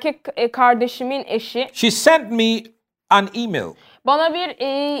 erkek kardeşimin eşi she sent me an email. bana bir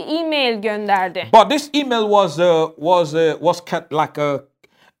e-mail gönderdi. But this email was cut like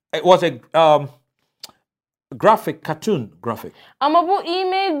it was a cartoon graphic. Ama bu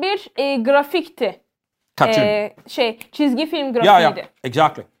e-mail bir grafikti. Cartoon. Çizgi film Yeah, grafiğiydi.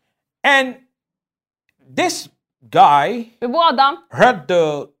 exactly. And this guy Ve bu adam heard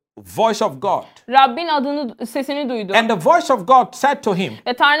the voice of God. Rabbin sesini duydu. And the voice of God said to him,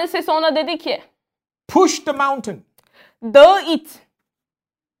 Ve Tanrı'nın sesi ona dedi ki, push the mountain. dağı it.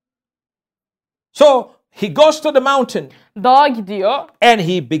 So he goes to the mountain Dağa gidiyor and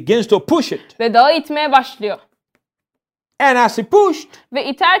he begins to push it. ve dağı itmeye başlıyor. And as he pushed, Ve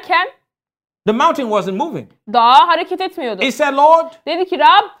iterken the mountain wasn't moving. dağ hareket etmiyordu. He said, Lord, Dedi ki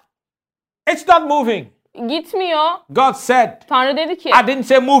Rab it's not moving. gitmiyor. God said, Tanrı dedi ki I didn't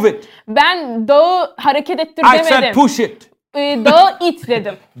say move it. ben dağı hareket ettir I said demedim. push it. Dağı it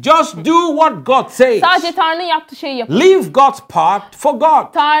dedim. Just do what God says. Sadece Tanrı'nın yaptığı şeyi yapın. Leave God's part for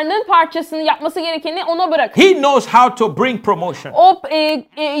God. Tanrı'nın parçasını yapması gerekeni ona bırakın. He knows how to bring promotion. O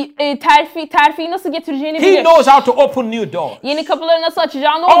terfiyi nasıl getireceğini He bilir. knows how to open new doors. Yeni kapıları nasıl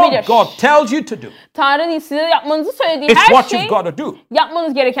açacağını o All bilir. God tells you to do, Tanrı'nın size yapmanızı söylediği it's her what şey you've got to do.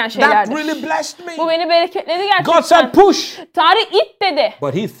 yapmanız gereken That şeylerdir. really blessed me. Bu beni bereketledi God gerçekten. said push, Tanrı it dedi.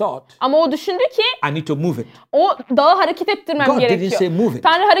 but he thought, Ama o düşündü ki I need to move it. o dağı hareket ettirmem God didn't gerekiyor. say move it.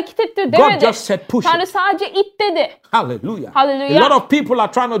 Tanrı hareket ettir God demedi. just said push Tanrı it. sadece it dedi. Hallelujah. Hallelujah. A lot of people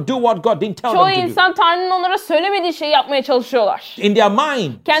are trying to do what God didn't tell Çoğu them to do. insan Tanrı'nın onlara söylemediği şeyi yapmaya çalışıyorlar. In their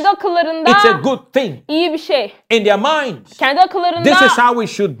mind, Kendi akıllarında it's a good thing. iyi bir şey. In their minds, Kendi akıllarında this is how it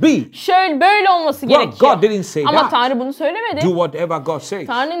should be. şöyle böyle olması Well, gerekiyor. God didn't say Ama that. Tanrı bunu söylemedi. Do whatever God says.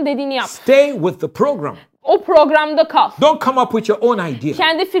 Tanrı'nın dediğini yap. Stay with the program. O programda kal. Don't come up with your own idea.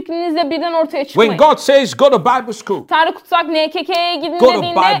 Kendi fikrinizle birden ortaya When çıkmayın. God says go to Bible school, Tanrı kutsak NKK'ye gidin Go to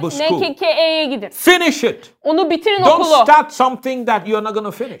dediğinde Bible school. NKK'ye gidin. finish it. Onu bitirin Don't okulu. start something that you're not going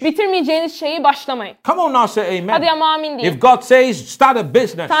to finish. Bitirmeyeceğiniz şeyi başlamayın. Come on now, say Hadi amen. ama amin deyin. If God says start a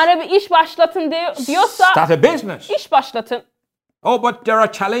business, Tanrı bir iş başlatın diyorsa start a business. iş başlatın. Oh, but there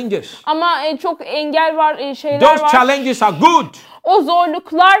are challenges. Ama çok engel var, şeyler Those var. challenges are good. O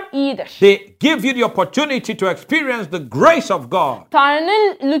zorluklar iyidir. They give you the opportunity to experience the grace of God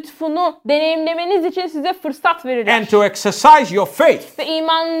Tanrı'nın lütfunu deneyimlemeniz için size fırsat verirler. and to exercise your faith, Ve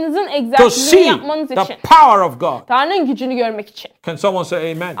imanınızın to egzersizini see yapmanız the için. power of God. Tanrı'nın gücünü görmek için. Can someone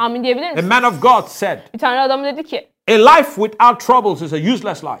say amen? Amin diyebilir A misiniz? man of God said, Bir tane adam dedi ki, a life without troubles is a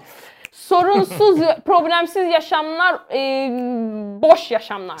useless life. sorunsuz, problemsiz yaşamlar boş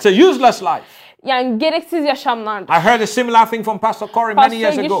yaşamlar. It's a useless life. Yani gereksiz yaşamlardır. I heard a similar thing from Pastor Corey many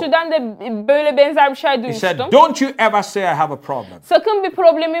years Pastör ago. Güçlü'den de böyle benzer bir şey He said, duymuştum. don't you ever say I have a problem. Sakın bir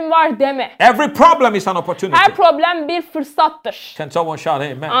problemim var deme. Every problem is an opportunity. Her problem bir fırsattır. Can someone shout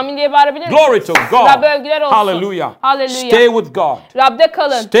amen? Amin diye bağırabilir misiniz? Glory to God. Rabbe övgüler olsun. Hallelujah. Hallelujah. Stay with God. Rab'de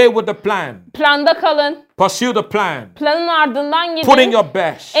kalın. Stay with the plan. Planda kalın. Pursue the plan. Planın ardından Put in gidin. your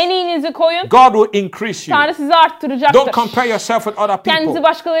best. En iyinizi koyun. God will increase you. Tanrı sizi arttıracaktır. Don't compare yourself with other Kendinizi people.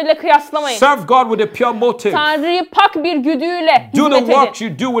 başkalarıyla kıyaslamayın. Serve God with a pure motive. Tanrı'yı pak bir güdüyle Do the hizmet work edin.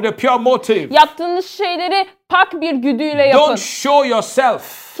 you do with a pure motive. Yaptığınız şeyleri pak bir güdüyle yapın. Don't show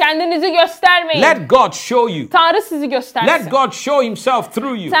yourself. Kendinizi göstermeyin. Let God show you. Tanrı sizi göstersin. Let God show himself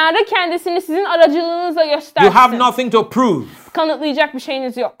through you. Tanrı kendisini sizin aracılığınızla You göstersin. have nothing to prove. Kanıtlayacak bir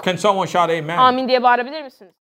şeyiniz yok. Can someone shout amen? Amin diye bağırabilir misiniz?